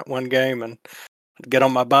go rent one game and get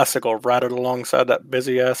on my bicycle, ride it alongside that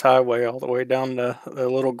busy ass highway all the way down to the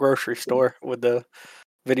little grocery store with the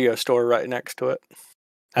video store right next to it.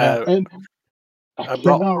 Yeah, Uh, and I I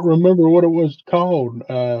brought cannot remember what it was called.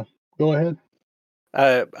 Go ahead.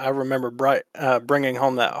 I remember bringing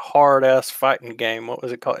home that hard ass fighting game. What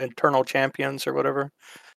was it called? Internal Champions or whatever.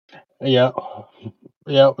 Yeah,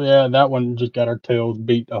 yeah, yeah. That one just got our tails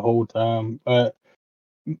beat the whole time. But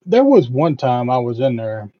there was one time I was in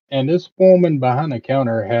there, and this woman behind the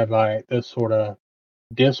counter had like this sort of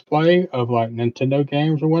display of like Nintendo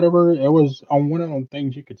games or whatever. It was on one of them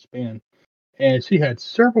things you could spin. And she had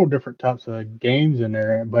several different types of games in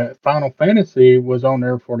there, but Final Fantasy was on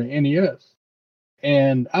there for the NES.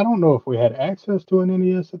 And I don't know if we had access to an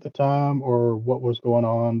NES at the time or what was going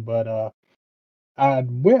on, but I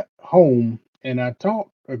went home and I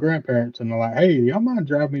talked to grandparents and they're like, "Hey, y'all mind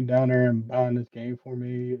driving me down there and buying this game for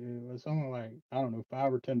me?" It was only like, I don't know,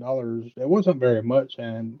 $5 or $10. It wasn't very much,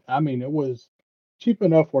 and I mean it was cheap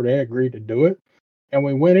enough where they agreed to do it. And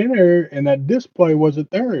we went in there and that display wasn't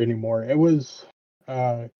there anymore. It was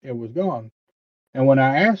gone. And when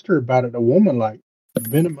I asked her about it, the woman like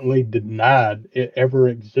vehemently denied it ever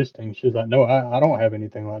existing. She's like, "No, I don't have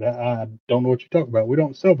anything like that. I don't know what you're talking about. We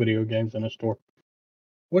don't sell video games in a store."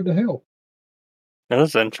 What the hell? It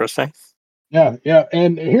was interesting. Yeah, yeah.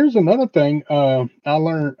 And here's another thing. I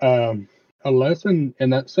learned a lesson in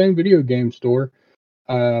that same video game store.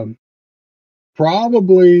 Um,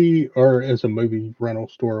 Probably, or as a movie rental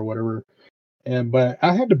store or whatever. And but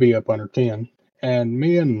I had to be up under 10. And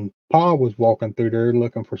me and Pa was walking through there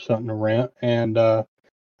looking for something to rent, and I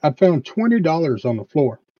found $20 on the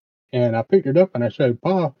floor. And I picked it up and I showed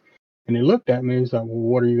Pa, and he looked at me. He's like, "Well,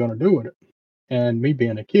 what are you going to do with it?" And me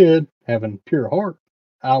being a kid, having pure heart,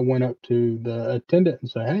 I went up to the attendant and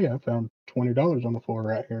said, "Hey, I found $20 on the floor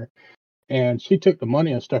right here." And she took the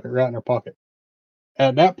money and stuck it right in her pocket.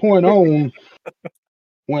 At that point on,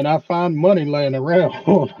 when I find money laying around,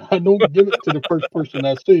 I don't give it to the first person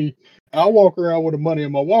I see. I walk around with the money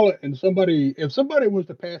in my wallet, and if somebody was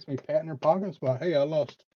to pass me patting their pockets, well, hey, I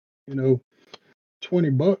lost, you know,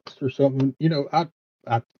 $20 or something,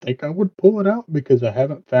 I think I would pull it out because I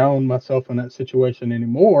haven't found myself in that situation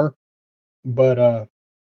anymore. But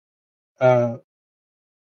uh,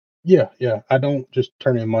 yeah, yeah, I don't just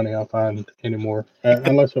turn in money I find anymore,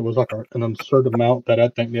 unless it was like an absurd amount that I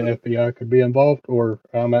think the FBI could be involved, or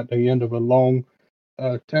I'm at the end of a long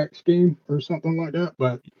tax scheme or something like that.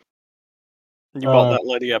 But You bought uh, that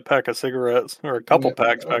lady a pack of cigarettes or a couple yeah,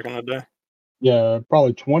 packs back in the day. yeah,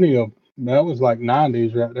 probably 20 of 'em. That was like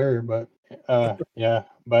 90s right there. But yeah.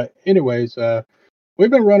 But anyways,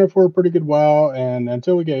 we've been running for a pretty good while, and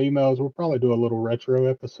until we get emails, we'll probably do a little retro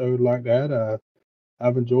episode like that.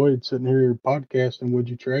 I've enjoyed sitting here podcasting with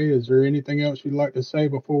you, Trey. Is there anything else you'd like to say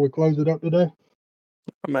before we close it up today?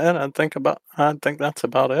 Man, I think that's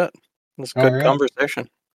about it. It's a All good right. conversation.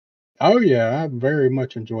 Oh yeah, I very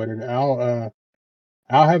much enjoyed it. I'll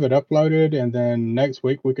have it uploaded, and then next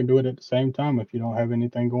week we can do it at the same time if you don't have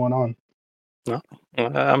anything going on. No,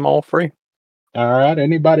 I'm all free. All right.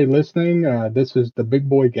 Anybody listening? This is the Big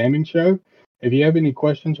Boy Gaming Show. If you have any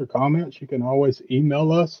questions or comments, you can always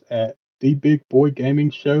email us at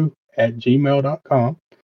thebigboygamingshow@gmail.com.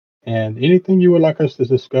 And anything you would like us to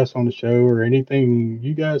discuss on the show, or anything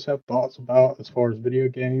you guys have thoughts about as far as video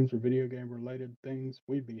games or video game related things,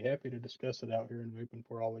 we'd be happy to discuss it out here and open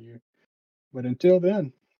for all of you. But until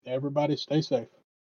then, everybody stay safe.